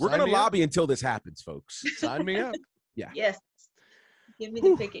 We're Sign going to me up. lobby until this happens, folks. Sign me up. Yes. Give me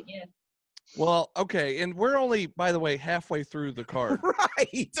the ticket. Yes. Well, okay, and we're only, by the way, halfway through the card.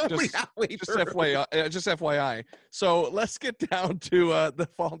 Right. Only Just- halfway Just through. FYI. So let's get down to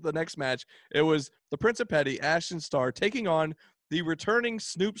the next match. It was the Prince of Petty, Ashton Starr, taking on the returning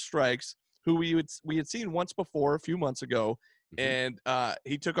Snoop Strikes, who we had seen once before a few months ago, Mhm. and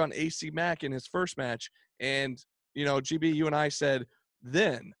he took on AC Mack in his first match. And you know, GB, you and I said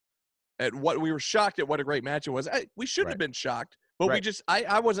then we were shocked at what a great match it was. We should have Right. been shocked, but we Right. just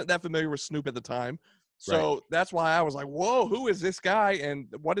I wasn't that familiar with Snoop at the time. So that's why I was like, whoa, who is this guy? And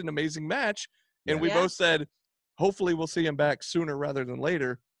what an amazing match. And we Yeah. both said, hopefully we'll see him back sooner rather than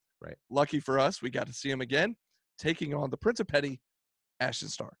later. Right. Lucky for us, we got to see him again, taking on the Prince of Petty, Ashton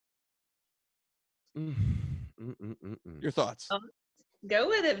Starr. Your thoughts? Go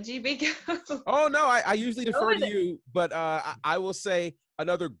with it, GB. Go. Oh, no, I usually Go defer with to it. you, but I will say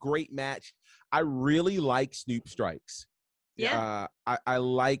another great match. I really like Snoop Strikes. Yeah. I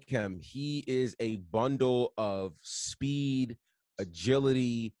like him. He is a bundle of speed,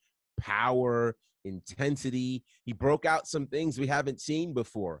 agility, power, intensity. He broke out some things we haven't seen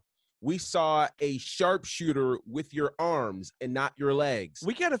before. We saw a sharpshooter with your arms and not your legs.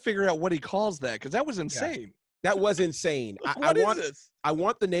 We got to figure out what he calls that because that was insane. That was insane. What is this? I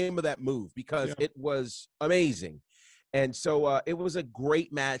want the name of that move because it was amazing. And so it was a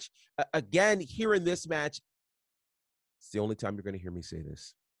great match. Again, here in this match, it's the only time you're going to hear me say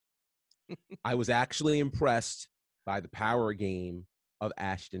this. I was actually impressed by the power game of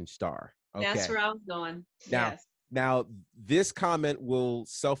Ashton Starr. Okay. That's where I was going. Now, Yes. Now, this comment will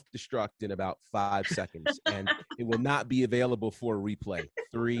self-destruct in about 5 seconds, and it will not be available for a replay.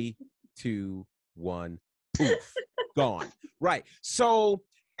 3, 2, 1, poof, gone. Right. So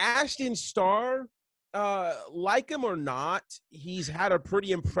Ashton Starr, like him or not, he's had a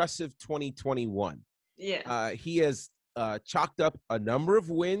pretty impressive 2021. Yeah. He has chalked up a number of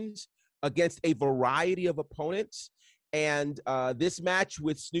wins against a variety of opponents. And this match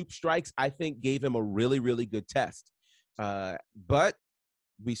with Snoop Strikes, I think, gave him a really, really good test. But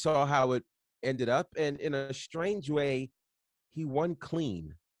we saw how it ended up. And in a strange way, he won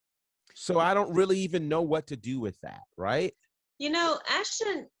clean. So I don't really even know what to do with that, right? You know,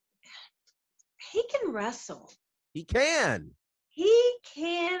 Ashton, he can wrestle. He can. He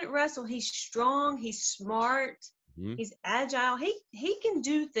can wrestle. He's strong. He's smart. Mhm. He's agile. He can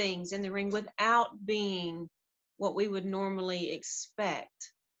do things in the ring without being what we would normally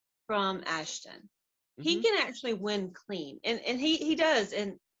expect from Ashton. He can actually win clean. And he does.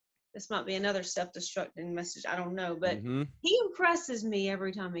 And this might be another self-destructing message. I don't know. But he impresses me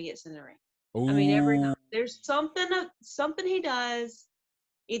every time he gets in the ring. I mean, every time. There's something he does.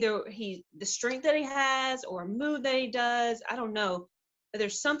 Either the strength that he has or a move that he does. I don't know. But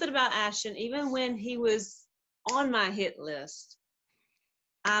there's something about Ashton. Even when he was on my hit list,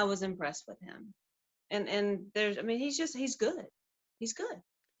 I was impressed with him. And he's good. He's good.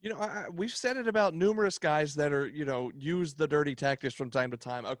 You know, we've said it about numerous guys that are, use the dirty tactics from time to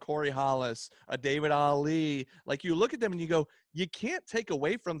time. A Corey Hollis, a David Ali. Like, you look at them and you go, you can't take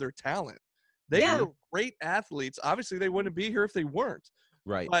away from their talent. They are great athletes. Obviously, they wouldn't be here if they weren't.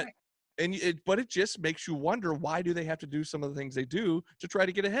 Right. But it just makes you wonder, why do they have to do some of the things they do to try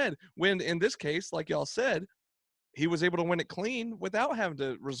to get ahead? When in this case, like y'all said, he was able to win it clean without having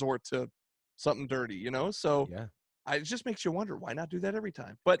to resort to something dirty, So it just makes you wonder, why not do that every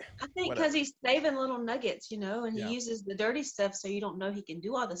time? But I think because he's saving little nuggets, and he uses the dirty stuff so you don't know he can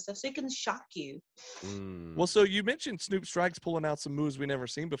do all this stuff, so he can shock you. Well, so you mentioned Snoop Strikes pulling out some moves we never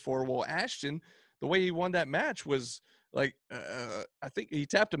seen before. Well, Ashton, the way he won that match was like, I think he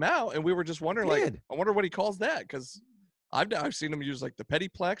tapped him out, and we were just wondering, like, I wonder what he calls that, because I've seen him use like the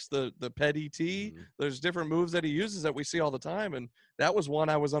Pettyplex, the Pet ET. There's different moves that he uses that we see all the time, and that was one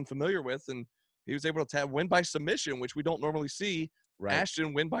I was unfamiliar with, and he was able to win by submission, which we don't normally see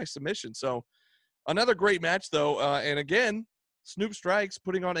Ashton win by submission. So another great match, though. And again, Snoop Strikes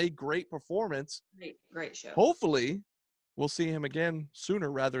putting on a great performance. Great show. Hopefully, we'll see him again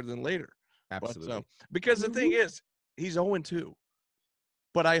sooner rather than later. Absolutely. Because the thing is, he's 0-2.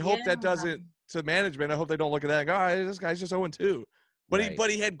 But I hope that doesn't, to management, I hope they don't look at that and go, oh, this guy's just 0-2.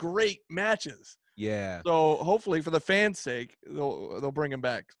 But he had great matches. Yeah. So hopefully, for the fans' sake, they'll bring him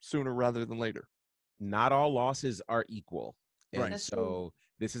back sooner rather than later. Not all losses are equal. And Right. so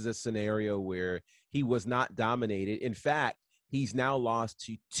this is a scenario where he was not dominated. In fact, he's now lost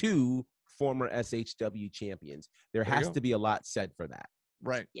to 2 former SHW champions. There has to be a lot said for that.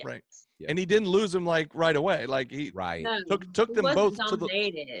 Right, Yes. right. Yeah. And he didn't lose them like right away. Like he took them both to the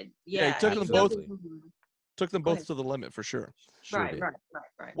he took them both ahead. to the limit for sure. Right.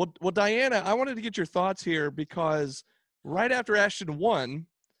 Well, Diana, I wanted to get your thoughts here because right after Ashton won,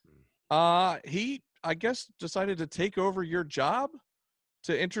 he, I guess, decided to take over your job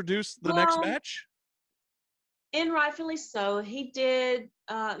to introduce the next match. And rightfully so. He did.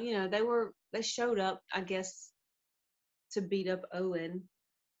 They showed up, I guess, to beat up Owen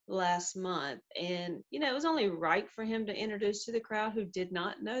last month, and it was only right for him to introduce to the crowd who did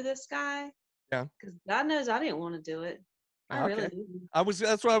not know this guy. Yeah. Because God knows I didn't want to do it. I really didn't.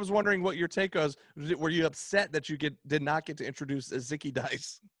 That's why I was wondering what your take was. Were you upset that you did not get to introduce Zicky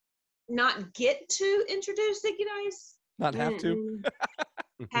Dice? Not get to introduce Zicky Dice? Not have to?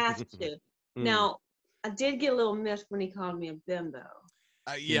 Have to. Now, I did get a little miffed when he called me a bimbo.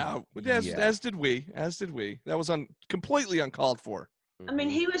 As did we. That was completely uncalled for. I mean,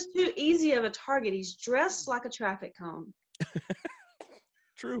 he was too easy of a target. He's dressed like a traffic cone.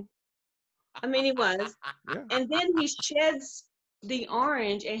 True. I mean, he was. Yeah. And then he sheds the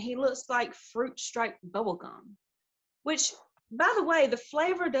orange and he looks like fruit striped bubblegum, which, by the way, the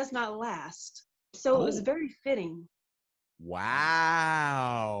flavor does not last. So it was very fitting.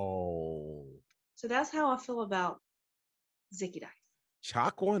 Wow. So that's how I feel about Zicky Dice.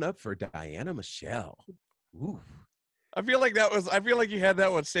 Chalk one up for Diana Michelle. Ooh. I feel like you had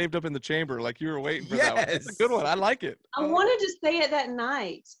that one saved up in the chamber, like you were waiting for that one. That's a Yes. good one. I like it. I wanted to say it that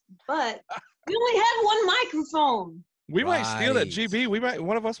night, but we only had one microphone. We might steal that. Right. GB,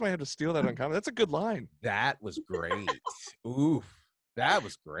 one of us might have to steal that on comment. That's a good line. That was great. Oof. That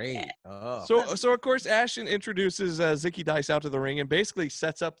was great. Oh. So of course, Ashton introduces Zicky Dice out to the ring and basically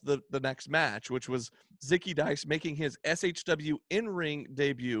sets up the next match, which was Zicky Dice making his SHW in-ring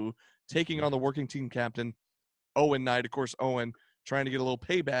debut, taking on the working team captain, Owen Knight. Of course, Owen trying to get a little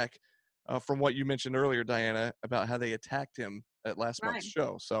payback from what you mentioned earlier, Diana, about how they attacked him at last month's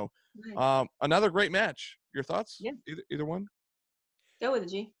show. So another great match. Your thoughts? Yeah. Either one? Go with it,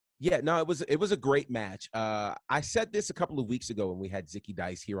 G. Yeah, no, it was a great match. I said this a couple of weeks ago when we had Zicky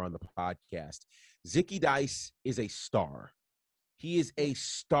Dice here on the podcast. Zicky Dice is a star. He is a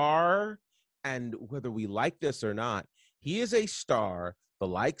star, and whether we like this or not, he is a star, the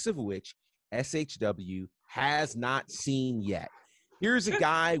likes of which SHW has not seen yet. Here's a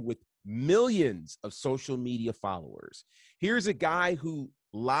guy with millions of social media followers. Here's a guy who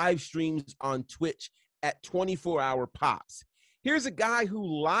live streams on Twitch at 24-hour pops. Here's a guy who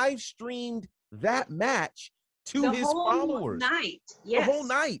live streamed that match to his followers. Night. Yes. The whole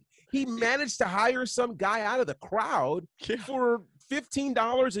night. He managed to hire some guy out of the crowd for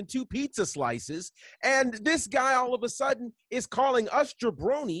 $15 and 2 pizza slices. And this guy all of a sudden is calling us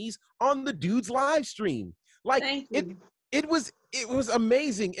jabronis on the dude's live stream. Like it was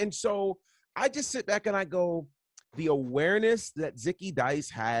amazing. And so I just sit back and I go, the awareness that Zicky Dice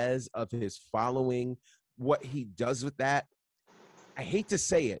has of his following, what he does with that, I hate to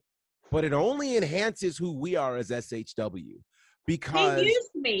say it, but it only enhances who we are as SHW. Because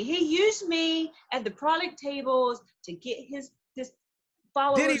he used me at the product tables to get his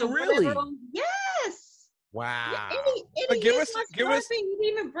followers. Did he really? Yes. Wow. Yeah, and he give used us- my give us- Sharpie. He didn't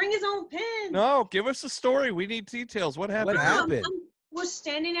even bring his own pen. No, give us the story. We need details. What happened? What happened? We're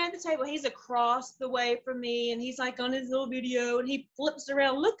standing at the table. He's across the way from me, and he's like on his little video, and he flips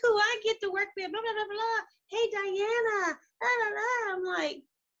around. Look who I get to work with. Blah blah blah blah. Hey Diana. Blah, blah, blah. I'm like,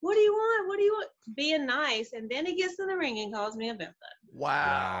 what do you want? What do you want? Being nice, and then he gets in the ring and calls me a bimbo.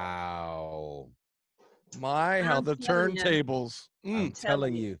 Wow. My, how I'm the telling you. turntables. I'm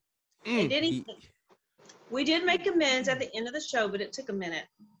telling you. And then we did make amends at the end of the show, but it took a minute.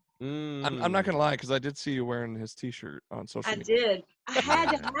 I'm not gonna lie, because I did see you wearing his T-shirt on social I media. did. I had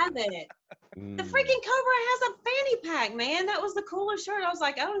to have it. The freaking Cobra has a fanny pack, man. That was the coolest shirt. I was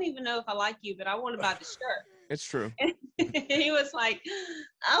like, I don't even know if I like you, but I want to buy the shirt. It's true. And he was like,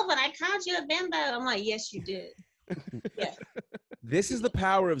 oh, but I called you a bimbo. I'm like, yes, you did. Yeah. This is the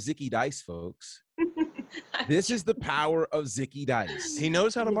power of Zicky Dice, folks. This is the power of Zicky Dice. He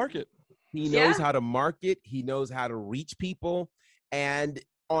knows how to market. He knows how to market. He knows how to reach people. And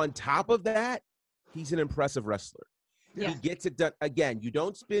on top of that, he's an impressive wrestler. Yeah. He gets it done. Again, you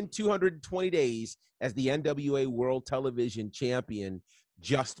don't spend 220 days as the NWA World Television Champion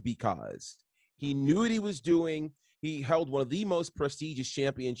just because. He knew what he was doing. He held one of the most prestigious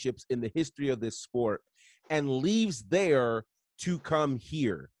championships in the history of this sport and leaves there to come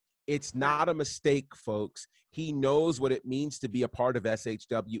here. It's not a mistake, folks. He knows what it means to be a part of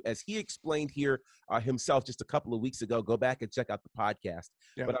SHW. As he explained here himself just a couple of weeks ago, go back and check out the podcast.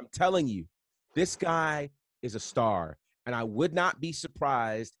 Yeah. But I'm telling you, this guy is a star. And I would not be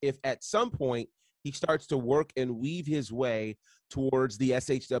surprised if at some point he starts to work and weave his way towards the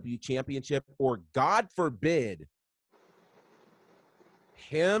SHW championship, or God forbid,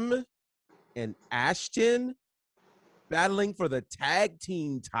 him and Ashton battling for the tag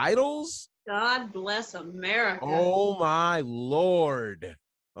team titles. God bless America. Oh my Lord.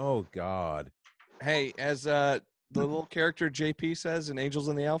 Oh God. Hey, as the little character JP says in Angels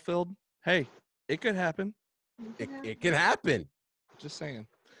in the Outfield, hey, it could happen. It can happen. Just saying.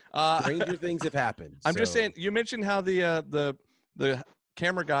 Stranger things have happened. I'm just so- saying. You mentioned how the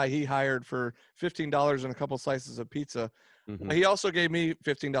camera guy he hired for $15 and a couple slices of pizza. Mhm. He also gave me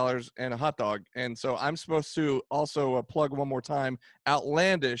 $15 and a hot dog, and so I'm supposed to also plug one more time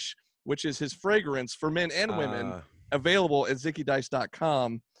Outlandish, which is his fragrance for men and women, available at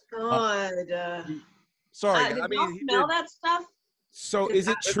ZickyDice.com. God. Sorry, Did I mean, y'all he smell did- that stuff? So is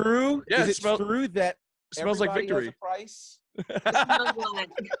it true? Yeah, is it it smell- true that smells like everybody has victory. a price? It smells like,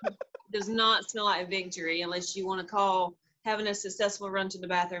 does not smell like victory unless you want to call having a successful run to the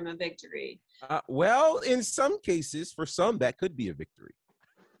bathroom a victory. Well, in some cases, for some, that could be a victory.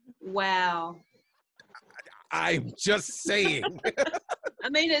 Wow. I'm just saying. I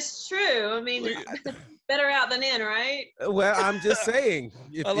mean, it's true. I mean, better out than in, right? Well, I'm just saying.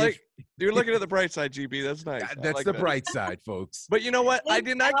 If, I like- You're looking at the bright side, GB. That's nice. I That's like the that. bright side, folks. But you know what? I It's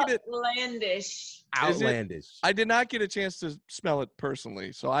did not get it. outlandish. Outlandish. I did not get a chance to smell it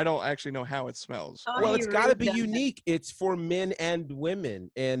personally, so I don't actually know how it smells. Oh, Well, he it's got to really be doesn't. unique. It's for men and women.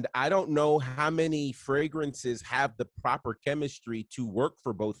 And I don't know how many fragrances have the proper chemistry to work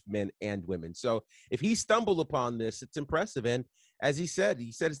for both men and women. So if he stumbled upon this, it's impressive. And as he said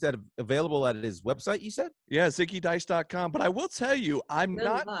it's that available at his website, you said? Yeah, ZiggyDice.com. But I will tell you, I'm Good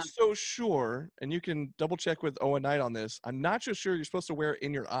not luck. so sure, and you can double check with Owen Knight on this. I'm not so sure you're supposed to wear it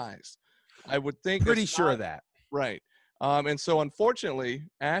in your eyes. I would think Pretty it's sure not of that. right. And so unfortunately, You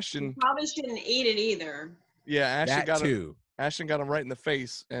Ashton, probably shouldn't eat it either. Ashton That too. Ashton got him right in the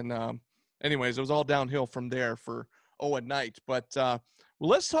face. And anyways, it was all downhill from there for Owen Knight. But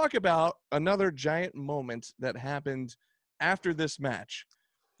let's talk about another giant moment that happened after this match.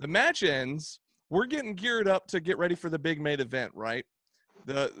 The match ends. We're getting geared up to get ready for the big main event, right?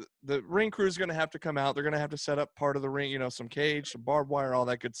 The ring crew is going to have to come out. They're going to have to set up part of the ring, some cage, some barbed wire, all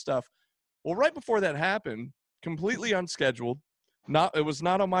that good stuff. Well, right before that happened, completely unscheduled. It was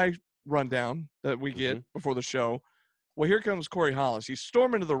not on my rundown that we get before the show. Well, here comes Corey Hollis. He's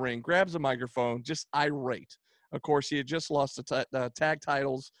storming into the ring, grabs a microphone, just irate. Of course, he had just lost the tag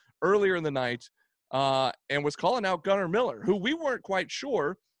titles earlier in the night, and was calling out Gunnar Miller, who we weren't quite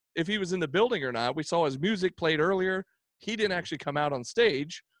sure if he was in the building or not. We saw his music played earlier. He didn't actually come out on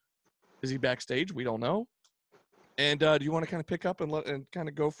stage. Is he backstage? We don't know. And do you want to kind of pick up and kind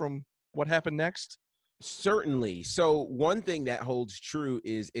of go from what happened next? Certainly. So one thing that holds true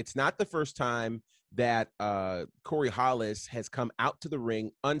is it's not the first time that Corey Hollis has come out to the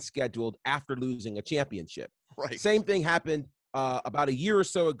ring unscheduled after losing a championship. Right. Same thing happened about a year or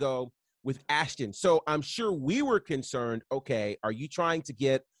so ago with Ashton. So I'm sure we were concerned, okay, are you trying to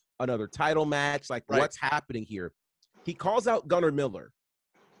get another title match? Like, Right. What's happening here? He calls out Gunnar Miller.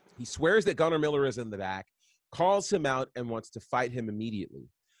 He swears that Gunnar Miller is in the back, calls him out, and wants to fight him immediately.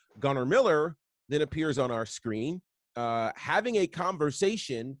 Gunnar Miller then appears on our screen, having a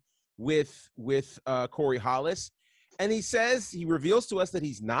conversation with Corey Hollis, and he reveals to us that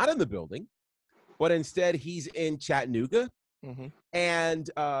he's not in the building, but instead he's in Chattanooga, and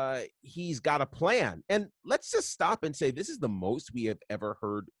he's got a plan. And let's just stop and say this is the most we have ever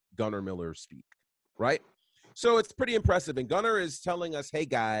heard Gunnar Miller speak, right? So it's pretty impressive. And Gunnar is telling us, hey,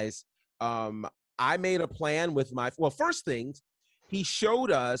 guys, I made a plan with first things, he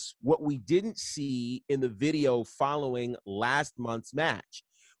showed us what we didn't see in the video following last month's match,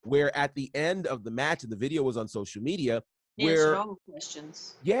 where at the end of the match, and the video was on social media, Answer all the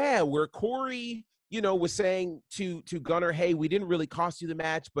questions. Yeah, where Corey, was saying to Gunnar, hey, we didn't really cost you the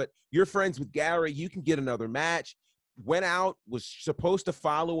match, but you're friends with Gary. You can get another match. Went out, was supposed to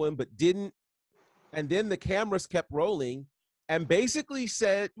follow him, but didn't. And then the cameras kept rolling and basically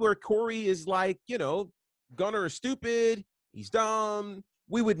said where Corey is like, Gunnar is stupid. He's dumb.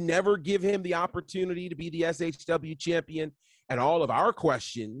 We would never give him the opportunity to be the SHW champion. And all of our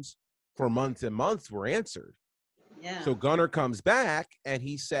questions for months and months were answered. Yeah. So Gunnar comes back and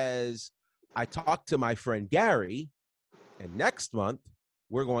he says, I talked to my friend Gary, and next month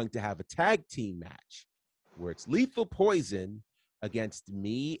we're going to have a tag team match where it's Lethal Poison against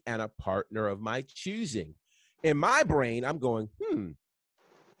me and a partner of my choosing. In my brain, I'm going,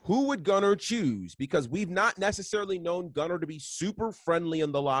 who would Gunnar choose? Because we've not necessarily known Gunnar to be super friendly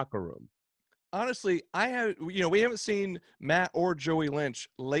in the locker room. Honestly, we haven't seen Matt or Joey Lynch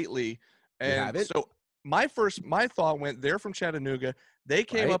lately. And so my thought went, they're from Chattanooga. They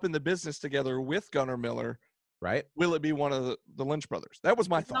came up in the business together with Gunnar Miller. Right. Will it be one of the Lynch brothers? That was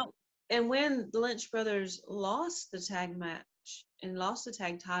my thought. And when the Lynch brothers lost the tag match and lost the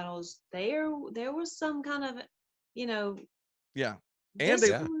tag titles, there was some kind of, Yeah. And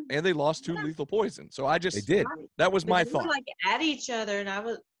they lost to Lethal Poison. So they did. That was my thought. They were like at each other, and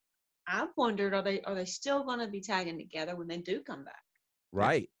I wondered, are they still going to be tagging together when they do come back?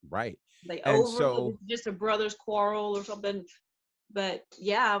 Right. Just a brothers quarrel or something. But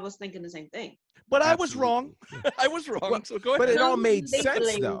yeah, I was thinking the same thing. But I was wrong. I was wrong. Well, so go ahead. But it all made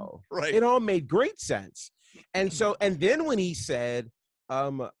sense, though. Right. It all made great sense. And then when he said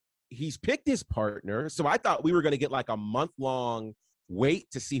he's picked his partner, so I thought we were going to get like a month-long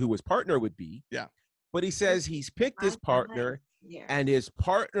wait to see who his partner would be. Yeah. But he says he's picked his partner, and his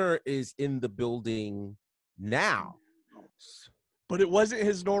partner is in the building now. But it wasn't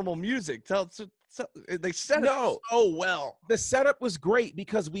his normal music. They set it up so well. The setup was great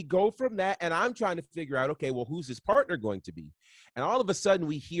because we go from that, and I'm trying to figure out, okay, well, who's his partner going to be? And all of a sudden,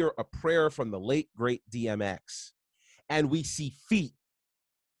 we hear a prayer from the late, great DMX, and we see feet.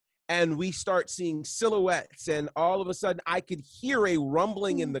 and we start seeing silhouettes, and all of a sudden I could hear a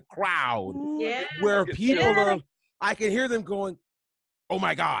rumbling in the crowd Yeah. where could people feel it. are, I can hear them going, oh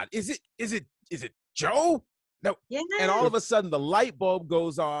my God, is it Joe? No. Yeah. And all of a sudden the light bulb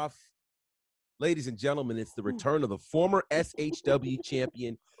goes off. Ladies and gentlemen, it's the return of the former SHW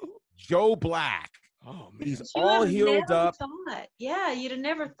champion, Joe Black. Oh man. He's You all would have healed never up. thought. Yeah, you'd have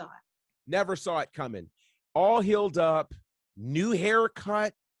never thought. Never saw it coming. All healed up, new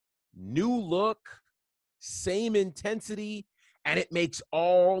haircut, new look, same intensity, and it makes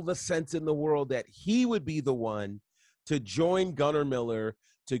all the sense in the world that he would be the one to join Gunnar Miller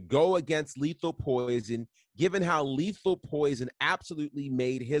to go against Lethal Poison, given how Lethal Poison absolutely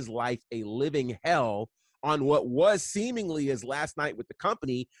made his life a living hell on what was seemingly his last night with the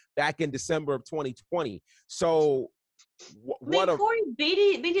company back in December of 2020. So what a Corey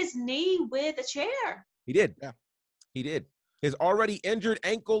beat his knee with a chair. he did. Yeah. He did. His already injured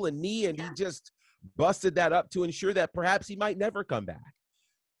ankle and knee, and he just busted that up to ensure that perhaps he might never come back.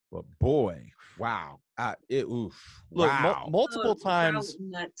 But boy, wow. Look, wow. multiple Oh, the crowd times, was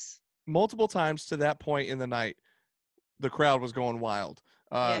nuts. multiple times to that point in the night, the crowd was going wild.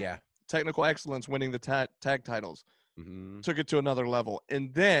 Yeah. Technical Excellence winning the tag titles Mhm. took it to another level.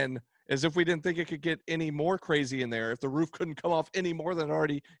 And then, as if we didn't think it could get any more crazy in there, if the roof couldn't come off any more than it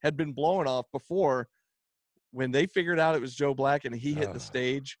already had been blown off before, when they figured out it was Joe Black and he hit the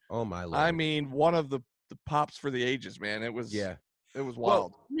stage, Oh my Lord. I mean, one of the pops for the ages, man. It was yeah. it was Well,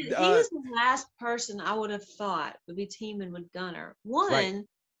 wild. I mean, he Uh, was the last person I would have thought would be teaming with Gunnar. One,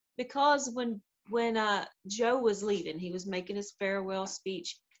 because when Joe was leaving, he was making his farewell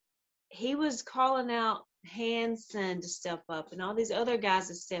speech. He was calling out Hanson to step up and all these other guys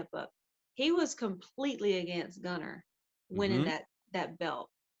to step up. He was completely against Gunnar winning Mhm. that belt.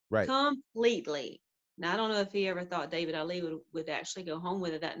 Right. Completely. Now I don't know if he ever thought David Ali would actually go home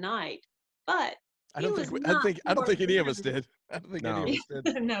with it that night, but I he don't was think not I don't for think any of us Gunnar. did. I don't think No. any of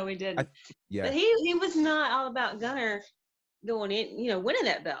us did. No, he didn't. Yeah. But he was not all about Gunnar going in, winning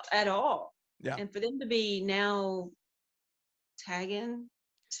that belt at all. Yeah. And for them to be now tagging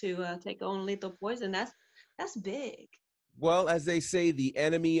to take on Lethal Poison, that's big. Well, as they say, the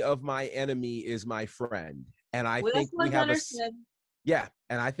enemy of my enemy is my friend. And I Well, think that's what we have Gunnar said. yeah,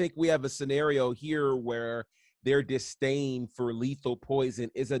 and I think we have a scenario here where their disdain for Lethal Poison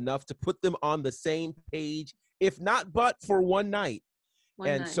is enough to put them on the same page, if not but for one night.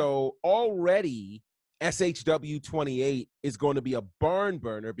 One night. So already SHW 28 is going to be a barn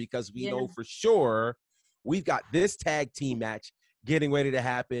burner because we know for sure we've got this tag team match getting ready to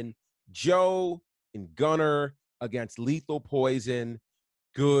happen. Joe and Gunnar against Lethal Poison.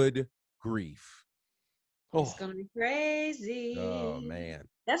 Good grief. It's gonna be crazy. Oh man.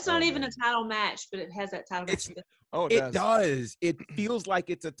 That's not even man. a title match, but it has that title It's- match. Oh, It does. It feels like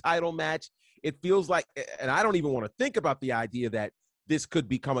it's a title match. It feels like, and I don't even want to think about the idea that this could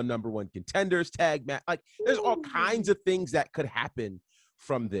become a number one contenders tag match. Like, there's all kinds of things that could happen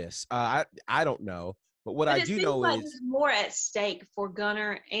from this. I don't know, but what But I it do seems know like is there's more at stake for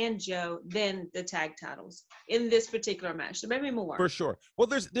Gunnar and Joe than the tag titles in this particular match. There may be more. for sure. Well,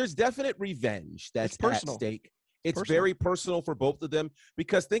 there's definite revenge that's at personal. stake. It's Personal. very personal for both of them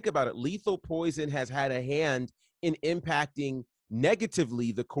because think about it. Lethal Poison has had a hand in impacting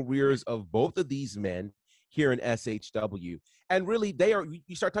negatively the careers of both of these men here in SHW. And really,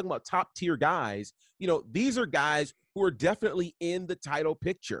 you start talking about top tier guys, these are guys who are definitely in the title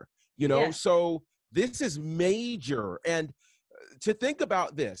picture, Yeah. So this is major. And to think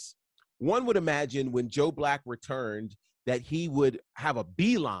about this, one would imagine when Joe Black returned that he would have a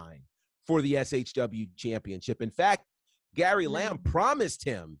beeline for the SHW championship. In fact, Gary Lamb promised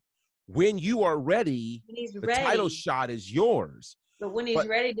him, when you are ready, When he's the ready, title shot is yours. but when he's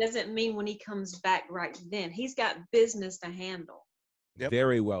ready doesn't mean when he comes back right then. He's got business to handle. Yep.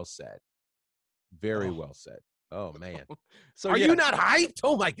 Very well said. Very Oh. well said. Oh, man. So Are yeah, you not hyped?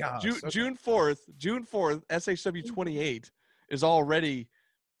 Oh, my gosh. June 4th, SHW 28 is already,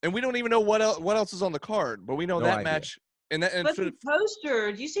 and we don't even know what else is on the card, but we know No that idea. match. And that, and But for, the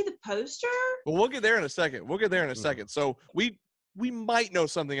poster, do you see the poster? well, we'll get there in a second. We'll get there in a Mhm. second. So we might know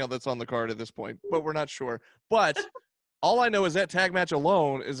something else that's on the card at this point, but we're not sure. But all I know is that tag match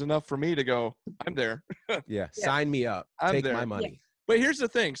alone is enough for me to go, I'm there. Yeah. Sign me up. I'm Take there. my money. But here's the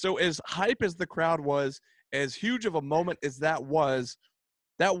thing. So as hype as the crowd was, as huge of a moment as that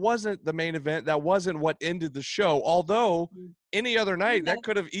wasn't the main event. That wasn't what ended the show. Although any other night, that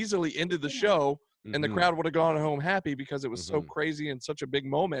could have easily ended the show and the Mhm. crowd would have gone home happy because it was so Mhm. crazy and such a big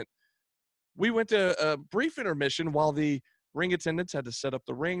moment. We went to a brief intermission while the ring attendants had to set up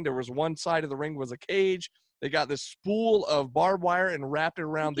the ring. There was one side of the ring was a cage. They got this spool of barbed wire and wrapped it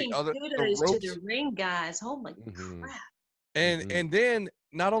around the Kudos to ropes. the ring guys. Holy Mhm. crap. And then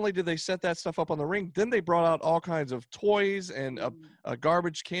not only did they set that stuff up on the ring, then they brought out all kinds of toys and a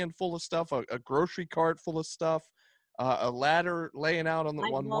garbage can full of stuff, a grocery cart full of stuff, a ladder laying out on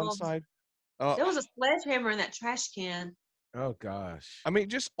Light one bulbs. side. There was a sledgehammer in that trash can. Oh gosh. I mean,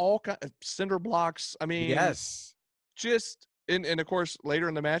 just all kind of cinder blocks. I mean, Yes. just and of course later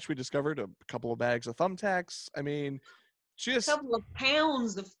in the match we discovered a couple of bags of thumbtacks. I mean, A just couple of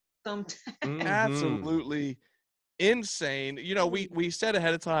pounds of thumbtacks. Mhm. absolutely insane. You know, we said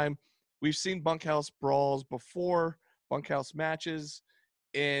ahead of time we've seen bunkhouse brawls before, bunkhouse matches,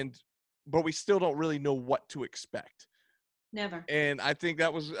 but we still don't really know what to expect. Never. And I think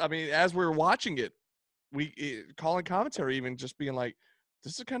that was, I mean, as we were watching it, calling commentary, even just being like,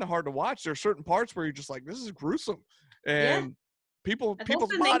 this is kind of hard to watch. There are certain parts where you're just like, this is gruesome. And people's That's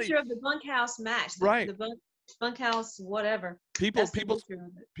the body, nature of the bunkhouse match. Right. The bunkhouse, whatever. people's That's the nature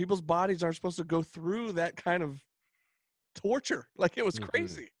of it. people's bodies aren't supposed to go through that kind of torture. Like, it was Mhm.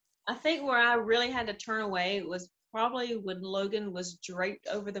 crazy. I think where I really had to turn away was probably when Logan was draped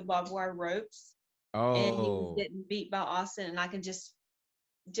over the barbed wire ropes and he was Oh. getting beat by Austin, and I can just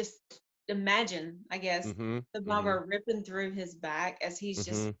imagine, I guess, Mhm. the barbed wire ripping through his back as he's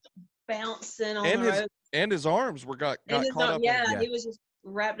just Mhm. bouncing on And the ropes. his arms were got And his caught arm- up. yeah, Yeah. he was just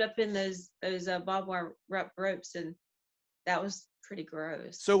wrapped up in those barbed wire ropes, and that was pretty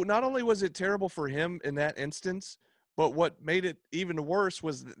gross. So not only was it terrible for him in that instance, but what made it even worse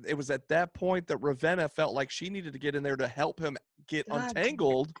was it was at that point that Ravenna felt like she needed to get in there to help him get God.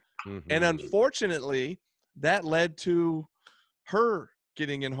 untangled. And Mhm. unfortunately, that led to her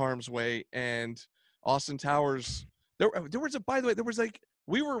getting in harm's way. And Austin Towers, there was by the way, there was like,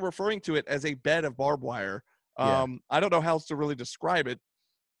 we were referring to it as a bed of barbed wire. Yeah. I don't know how else to really describe it,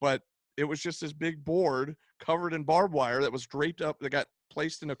 but it was just this big board covered in barbed wire that was draped up, that got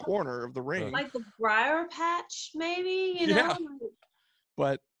placed in a corner of the ring. Like the briar patch, maybe, you Yeah. know?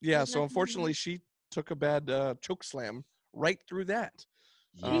 But yeah, There's so nothing- unfortunately she took a bad choke slam right through that.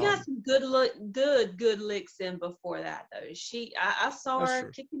 She Um, got some good licks in before that though. I saw That's her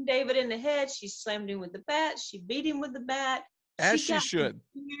true. kicking David in the head. She slammed him with the bat. She beat him with the bat. As she got some should.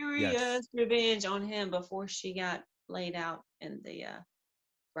 Serious revenge on him before she got laid out in the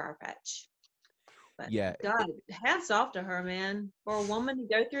briar patch. But Yeah. God, hats off to her, man. For a woman to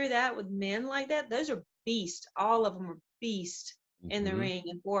go through that with men like that, those are beasts. All of them are beasts in the Mhm. ring.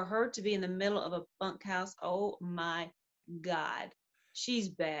 And for her to be in the middle of a bunkhouse, oh my God. She's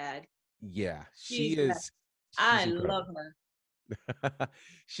bad. Yeah. She's She bad. is. I she's incredible. love her.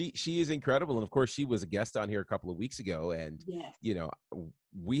 She is incredible, and of course she was a guest on here a couple of weeks ago, and Yes. you know,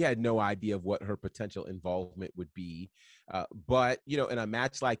 we had no idea of what her potential involvement would be, but you know, in a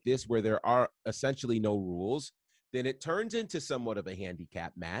match like this where there are essentially no rules, then it turns into somewhat of a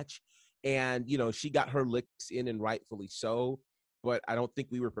handicap match. And you know, she got her licks in, and rightfully so, but I don't think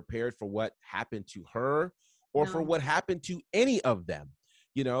we were prepared for what happened to her or for No. what happened to any of them.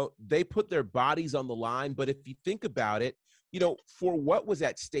 You know, they put their bodies on the line, but if you think about it, you know, for what was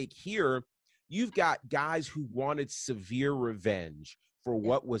at stake here, you've got guys who wanted severe revenge for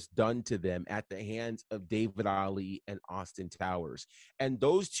what was done to them at the hands of David Ali and Austin Towers. And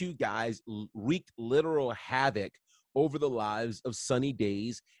those two guys wreaked literal havoc over the lives of Sunny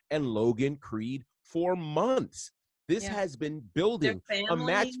Days and Logan Creed for months. This Yeah. has been Their building a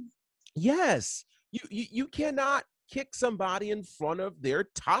match. family. Yes, you cannot kick somebody in front of their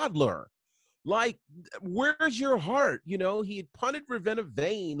toddler. Like, where's your heart? You know, he had punted Ravenna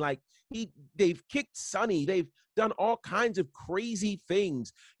Vane. Like, they've kicked Sonny. They've done all kinds of crazy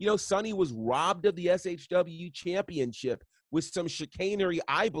things. You know, Sonny was robbed of the SHW championship with some chicanery,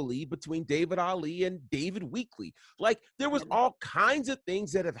 I believe, between David Ali and David Weekley. Like, there was all kinds of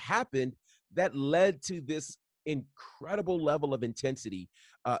things that have happened that led to this incredible level of intensity.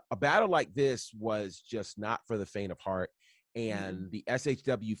 A battle like this was just not for the faint of heart. And the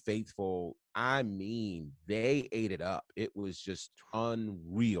SHW faithful, I mean, they ate it up. It was just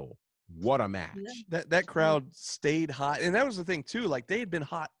unreal. What a match. That crowd stayed hot. And that was the thing too. Like, they had been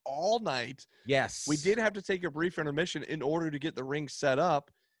hot all night. Yes. We did have to take a brief intermission in order to get the ring set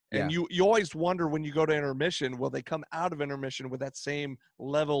up. And Yeah. you always wonder when you go to intermission, will they come out of intermission with that same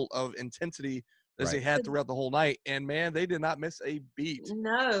level of intensity as they Right. had throughout the whole night? And man, they did not miss a beat.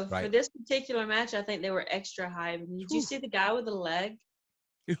 No, for Right. this particular match, I think they were extra hype. Did you see the guy with the leg?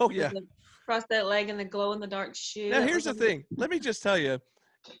 Oh With yeah. the prosthetic leg and the glow in the dark shoe? Now That here's was the thing. Let me just tell you,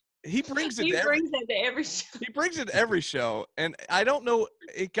 he brings it He to every, brings that to every show. he brings it to every show. And I don't know,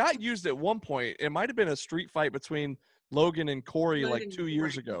 it got used at one point. It might have been a street fight between Logan and Corey like Logan, 2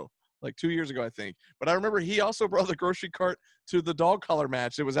 years right. ago. like 2 years ago, I think. But I remember he also brought the grocery cart to the dog collar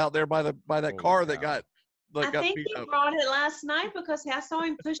match. It was out there by that Holy car that cow. I got think beat he up. brought it last night because I saw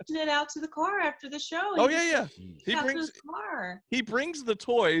him pushing it out to the car after the show. Oh yeah. Jeez. He Out to brings his car. he brings the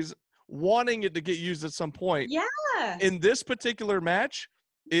toys, wanting it to get used at some point. Yeah. In this particular match,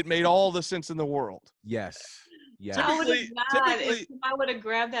 it made all the sense in the world. Yes. Yes. I would have Typically- died typically- if I would have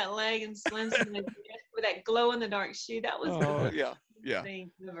grabbed that leg and slammed him with that glow in the dark shoe. That was Oh the yeah. best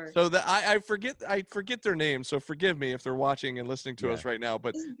thing ever. So that I forget their names, so forgive me if they're watching and listening to us right now.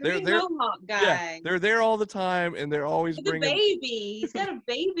 But This they're green there. Mohawk guy. Yeah, they're there all the time, and they're always Like a bringing. baby. He's got a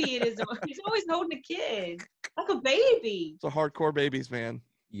baby in his arms. He's always holding a kid. Like a baby. It's a hardcore babies, man.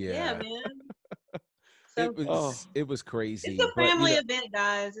 Yeah, man. So It was crazy. it's a but, you family know, event,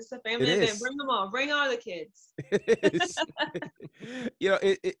 guys. It's a family It event. is. Bring them all. Bring all the kids. it is. You know,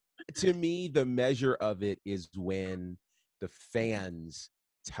 it to me, the measure of it is when the fans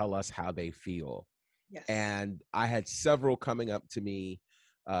tell us how they feel. Yes. And I had several coming up to me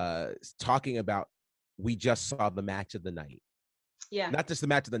talking about, we just saw the match of the night. Yeah. Not just the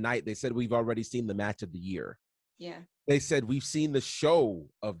match of the night. They said, we've already seen the match of the year. Yeah. They said, we've seen the show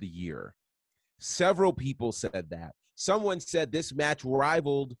of the year. Several people said that. Someone said this match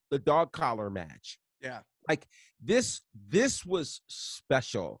rivaled the dog collar match. Yeah. Like this was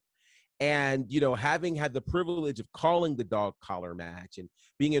special. And, you know, having had the privilege of calling the dog collar match and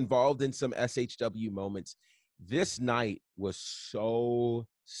being involved in some SHW moments, this night was so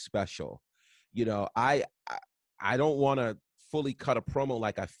special. You know, I don't want to fully cut a promo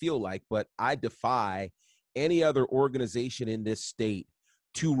like I feel like, but I defy any other organization in this state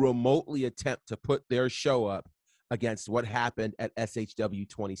to remotely attempt to put their show up against what happened at SHW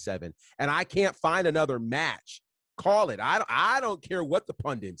 27. And I can't find another match. Call it. I don't care what the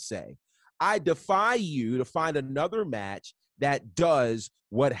pundits say. I defy you to find another match that does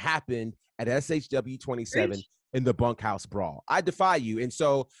what happened at SHW 27 in the Bunkhouse Brawl. I defy you. And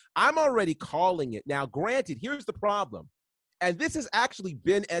so I'm already calling it. Now, granted, here's the problem. And this has actually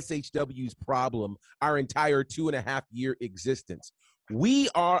been SHW's problem our entire 2.5-year existence. We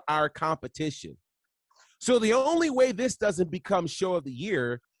are our competition. So the only way this doesn't become show of the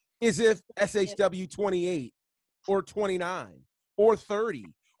year is if SHW 28 or 29 or 30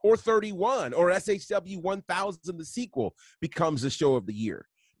 or 31 or SHW 1000, the sequel, becomes the show of the year.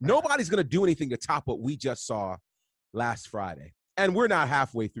 Nobody's going to do anything to top what we just saw last Friday. And we're not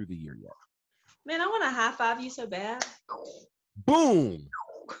halfway through the year yet. Man, I want to high five you so bad. Boom.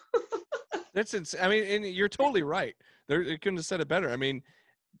 That's insane. I mean, and you're totally right. You couldn't have said it better. I mean,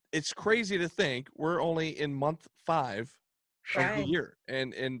 it's crazy to think we're only in month 5 of the Right. year,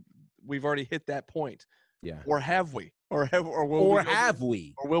 and we've already hit that point. Yeah. Or have we? Or will Or we go, have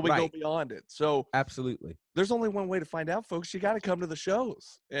we? Or will we go Right. beyond it? So Absolutely. there's only one way to find out, folks. You got to come to the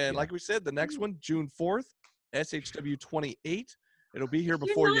shows. And Yeah. like we said, the next one, June 4th, SHW 28. It'll be here If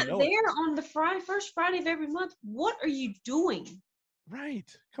before you're you not know there it. on the first Friday of every month, what are you doing? Right.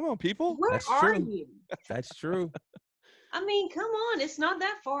 Come on, people. Where That's are true. you? That's true. I mean, come on. It's not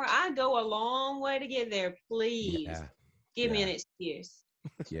that far. I go a long way to get there. Please Yeah. give me an Yeah. excuse.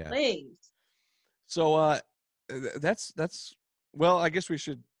 Yeah. Please. So that's well, I guess we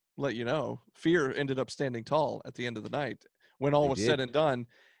should let you know. Fear ended up standing tall at the end of the night when all They was did. said and done.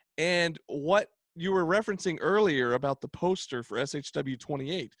 And what you were referencing earlier about the poster for SHW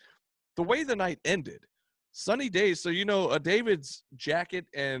 28, the way the night ended, sunny days. So, you know, David's jacket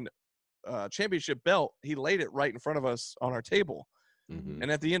and championship belt, he laid it right in front of us on our table. Mhm.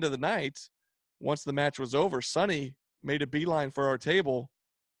 And at the end of the night, once the match was over, Sonny made a beeline for our table,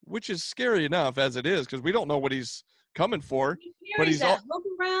 which is scary enough as it is because we don't know what he's coming for. But Carries he's all- that look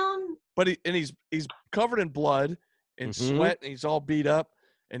around. But he's covered in blood and Mhm. sweat, and he's all beat up.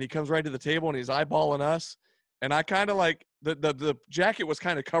 And he comes right to the table and he's eyeballing us. And I kind of like the jacket was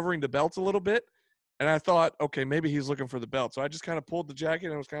kind of covering the belt a little bit. And I thought, okay, maybe he's looking for the belt. So I just kind of pulled the jacket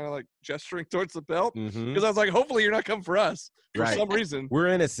and was kind of like gesturing towards the belt Mhm. because I was like, hopefully you're not coming for us for Right. some reason. We're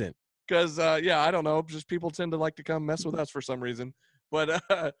innocent. Because yeah, I don't know, just people tend to like to come mess with us for some reason. But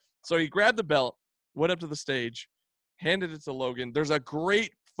so he grabbed the belt, went up to the stage, handed it to Logan. There's a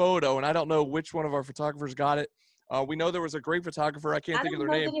great photo, and I don't know which one of our photographers got it. We know there was a great photographer. I can't think of their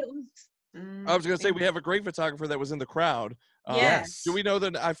name. I was going to say we have a great photographer that was in the crowd. Yes. Do we know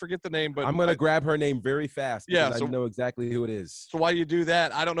that? I forget the name, but I'm going to grab her name very fast Yeah, because so- I know exactly who it is. So while you do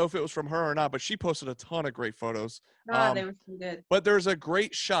that, I don't know if it was from her or not, but she posted a ton of great photos. Oh, they were so good. But there's a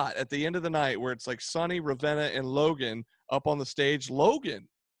great shot at the end of the night where it's like Sonny, Ravenna, and Logan up on the stage. Logan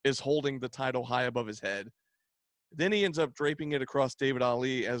is holding the title high above his head. Then he ends up draping it across David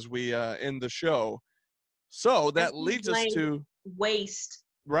Ali as we end the show. So that he's leads us laying to Waist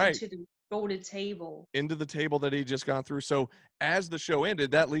right into the golden table. into the table that he just gone through. So as the show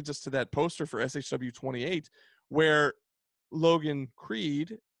ended, that leads us to that poster for SHW 28, where Logan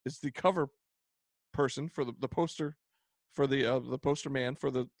Creed is the cover person for the poster for the poster man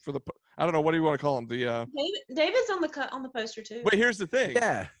for the I don't know, what do you want to call him, the David's on the poster too. but here's the thing.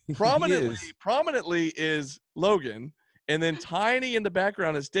 Yeah, he Prominently is Logan, and then tiny in the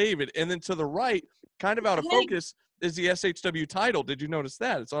background is David, and then to the right, kind of out of focus, is the SHW title. Did you notice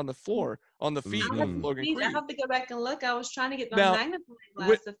that? It's on the floor, on the feet of Logan Creed. I have to go back and look. I was trying to get my Now, magnifying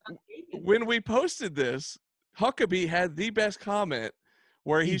glass. When we posted this, Huckabee had the best comment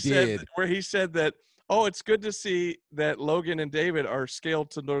where he said that, oh, it's good to see that Logan and David are scaled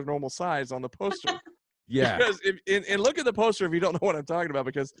to their normal size on the poster. Yeah. Because and look at the poster if you don't know what I'm talking about,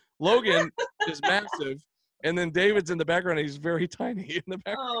 because Logan is massive, and then David's in the background. And he's very tiny in the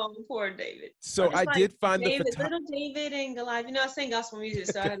background. Oh, poor David. So I did find David, little David and Goliath. You know, I sing gospel music,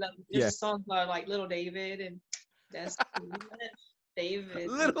 so I had there's a song called like Little David, and that's David.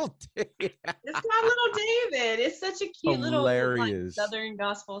 Little David. It's called Little David. It's such a cute little like, Southern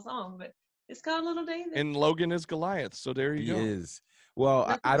gospel song, but it's called Little David. And Logan is Goliath, so there you go. He is.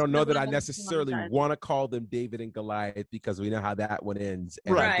 Well, I don't know that I necessarily want to call them David and Goliath, because we know how that one ends,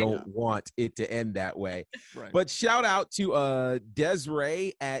 and I don't want it to end that way. Right. But shout out to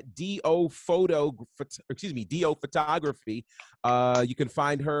Desiree at DO Photography. You can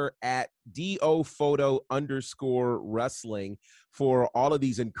find her at DO Photo_wrestling for all of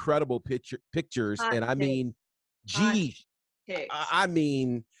these incredible pictures. And I mean, geez, I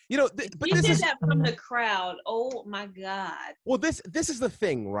mean, you know, but you this did is that from the crowd. Oh my God. Well, this is the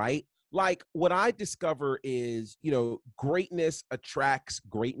thing, right? Like, what I discover is, you know, greatness attracts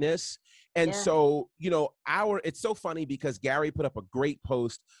greatness. And so, you know, it's so funny because Gary put up a great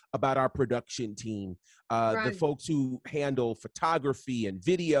post about our production team, the folks who handle photography and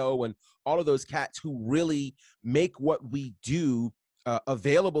video and all of those cats who really make what we do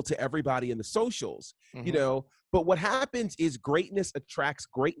available to everybody in the socials, you know. But what happens is greatness attracts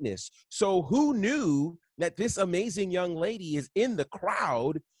greatness. So who knew that this amazing young lady is in the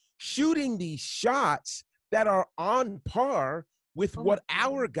crowd shooting these shots that are on par with what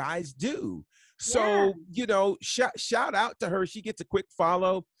our guys do? So, you know, shout out to her. She gets a quick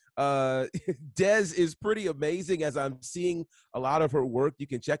follow. Des is pretty amazing, as I'm seeing a lot of her work. You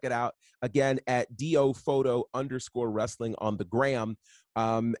can check it out again at DO Photo_wrestling on the gram.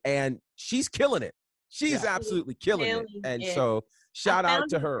 And she's killing it. She's absolutely killing it. And so shout out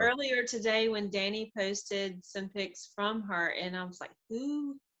to her. Earlier today when Danny posted some pics from her, and I was like,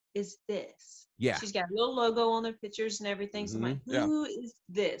 who is this? Yeah. She's got a little logo on the pictures and everything. So I'm like, who is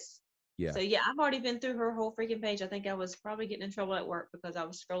this? Yeah. So I've already been through her whole freaking page. I think I was probably getting in trouble at work because I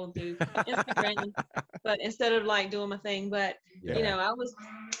was scrolling through Instagram, but instead of like doing my thing, but you know, I was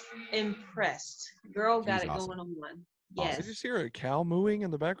impressed. Girl got it going on. Yes. Did you just hear a cow mooing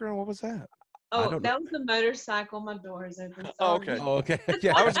in the background? What was that? Oh, that was the motorcycle. My door is open. Sorry. Oh, okay. Oh, okay.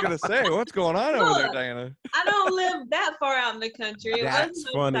 Yeah. I was going to say, what's going on over there, Diana? I don't live that far out in the country. That's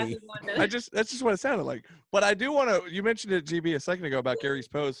funny. That's just what it sounded like. But I do want to, you mentioned it, GB, a second ago about Gary's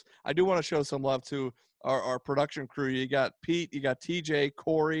post. I do want to show some love to our production crew. You got Pete, you got TJ,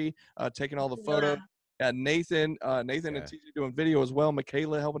 Corey taking all the photos. Nathan and TJ doing video as well.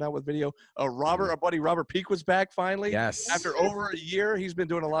 Michaela helping out with video. Robert, our buddy Robert Peak was back finally. Yes. After over a year, he's been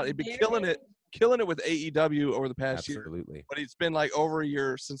doing a lot. He's been killing it with AEW over the past year. Absolutely. But it's been like over a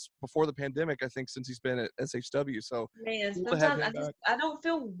year since before the pandemic, I think, since he's been at SHW. So man, sometimes I don't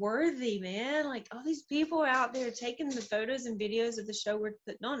feel worthy, man. Like all these people out there taking the photos and videos of the show we're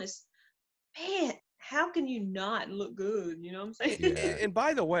putting on. Man, how can you not look good? You know what I'm saying? Yeah. And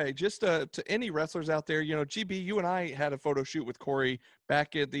by the way, just to any wrestlers out there, you know, GB, you and I had a photo shoot with Corey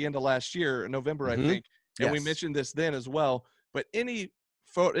back at the end of last year, in November, I think. And we mentioned this then as well. But any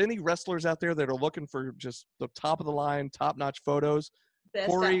wrestlers out there that are looking for just the top of the line, top notch photos,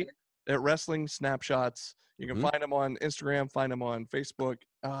 Corey at Wrestling Snapshots. You can find him on Instagram, find him on Facebook.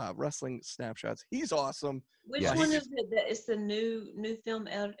 Wrestling Snapshots. He's awesome. Which one is it? It's the new film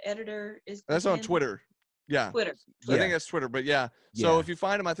editor. That's on Twitter. Yeah. Twitter. So I think that's Twitter. But so if you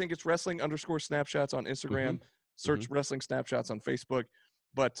find him, I think it's Wrestling_Snapshots on Instagram. Search Wrestling Snapshots on Facebook.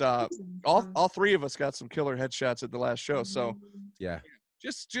 But all three of us got some killer headshots at the last show. So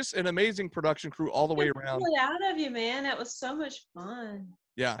just an amazing production crew all the way around. Out of you, man. That was so much fun.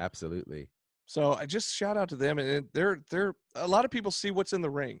 Yeah, absolutely. So I just shout out to them, and they're a lot of people see what's in the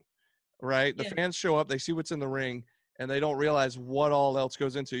ring, right? The fans show up, they see what's in the ring, and they don't realize what all else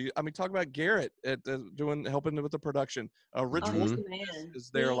goes into. I mean, talk about Garrett at helping with the production. Rich Oh, Wolf he's the man.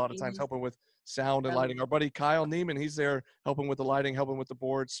 is there a lot of times helping with sound and lighting. Our buddy Kyle Neiman, he's there helping with the lighting, helping with the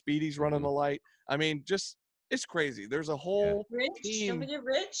board. Speedy's running the light. I mean, just it's crazy. There's a whole Rich. team. Don't forget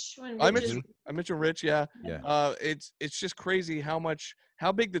Rich. I mentioned Rich. Yeah. Yeah. It's just crazy how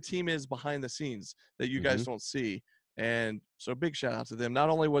big the team is behind the scenes that you guys don't see. And so big shout out to them. Not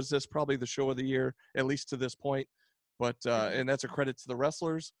only was this probably the show of the year, at least to this point, but and that's a credit to the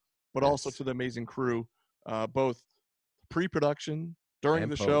wrestlers, but also to the amazing crew, both pre-production, during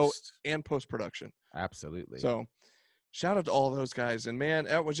the show, and post-production. Absolutely. So shout out to all those guys. And man,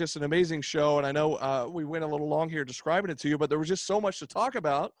 that was just an amazing show. And I know we went a little long here describing it to you, but there was just so much to talk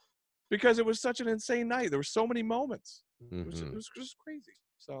about because it was such an insane night. There were so many moments. It was just crazy.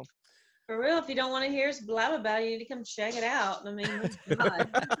 So for real, if you don't want to hear us blab about it, you need to come check it out. I mean, God, I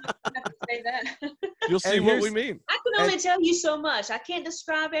have to say that. You'll see what we mean. I can only tell you so much. I can't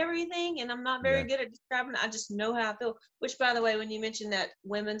describe everything, and I'm not very good at describing it. I just know how I feel. Which, by the way, when you mentioned that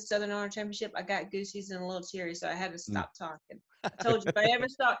women's Southern Honor Championship, I got goosies and a little teary, so I had to stop talking. I told you, if I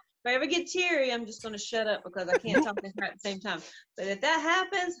ever get teary, I'm just going to shut up because I can't talk and cry at the same time. But if that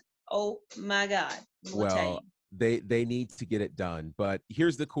happens, oh my God. Well, they need to get it done. But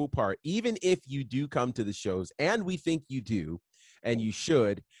here's the cool part. Even if you do come to the shows, and we think you do, and you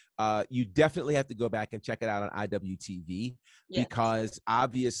should, you definitely have to go back and check it out on IWTV because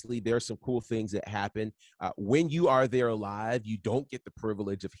obviously there's some cool things that happen. When you are there live, you don't get the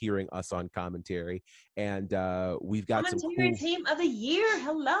privilege of hearing us on commentary. And we've got some cool team of the year.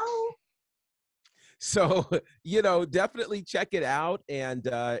 Hello. So, definitely check it out. And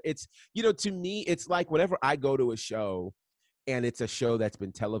it's, to me, it's like whenever I go to a show and it's a show that's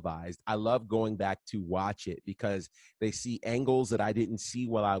been televised, I love going back to watch it because they see angles that I didn't see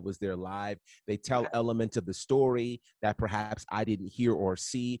while I was there live. They tell elements of the story that perhaps I didn't hear or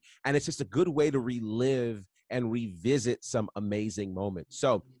see. And it's just a good way to relive and revisit some amazing moments.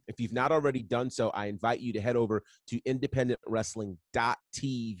 So if you've not already done so, I invite you to head over to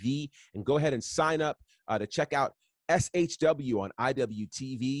independentwrestling.tv and go ahead and sign up to check out SHW on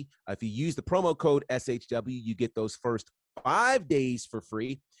IWTV. If you use the promo code SHW, you get those first 5 days for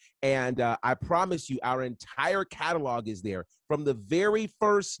free. And I promise you, our entire catalog is there from the very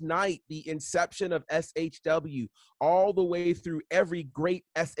first night, the inception of SHW, all the way through every great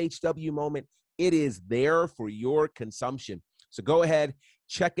SHW moment. It is there for your consumption. So go ahead,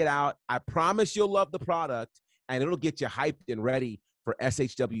 check it out. I promise you'll love the product, and it'll get you hyped and ready for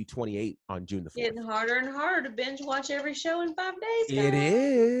SHW 28 on June the 4th. Getting harder and harder to binge watch every show in 5 days. It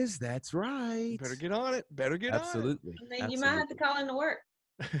is. That's right. Better get on it. Absolutely. I mean, you might have to call into work.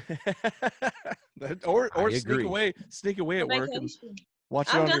 or sneak away at work and watch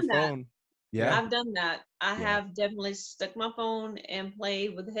it on your phone. Yeah, I've done that. I have definitely stuck my phone and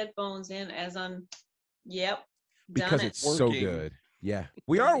played with the headphones in as I'm. Because it's so good. Yeah,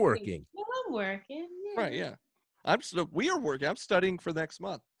 we are working. Well, I'm working. Yeah. Right. Yeah, we are working. I'm studying for next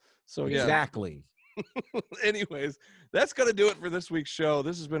month. So yeah. Exactly. Anyways, that's gonna do it for this week's show.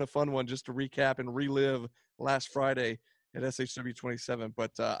 This has been a fun one, just to recap and relive last Friday at SHW 27.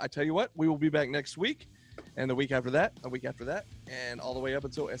 But I tell you what, we will be back next week. And the week after that, and all the way up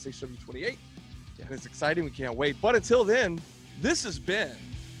until SHW 28. Yeah. It's exciting. We can't wait. But until then, this has been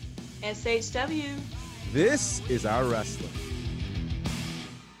SHW. This is our wrestling.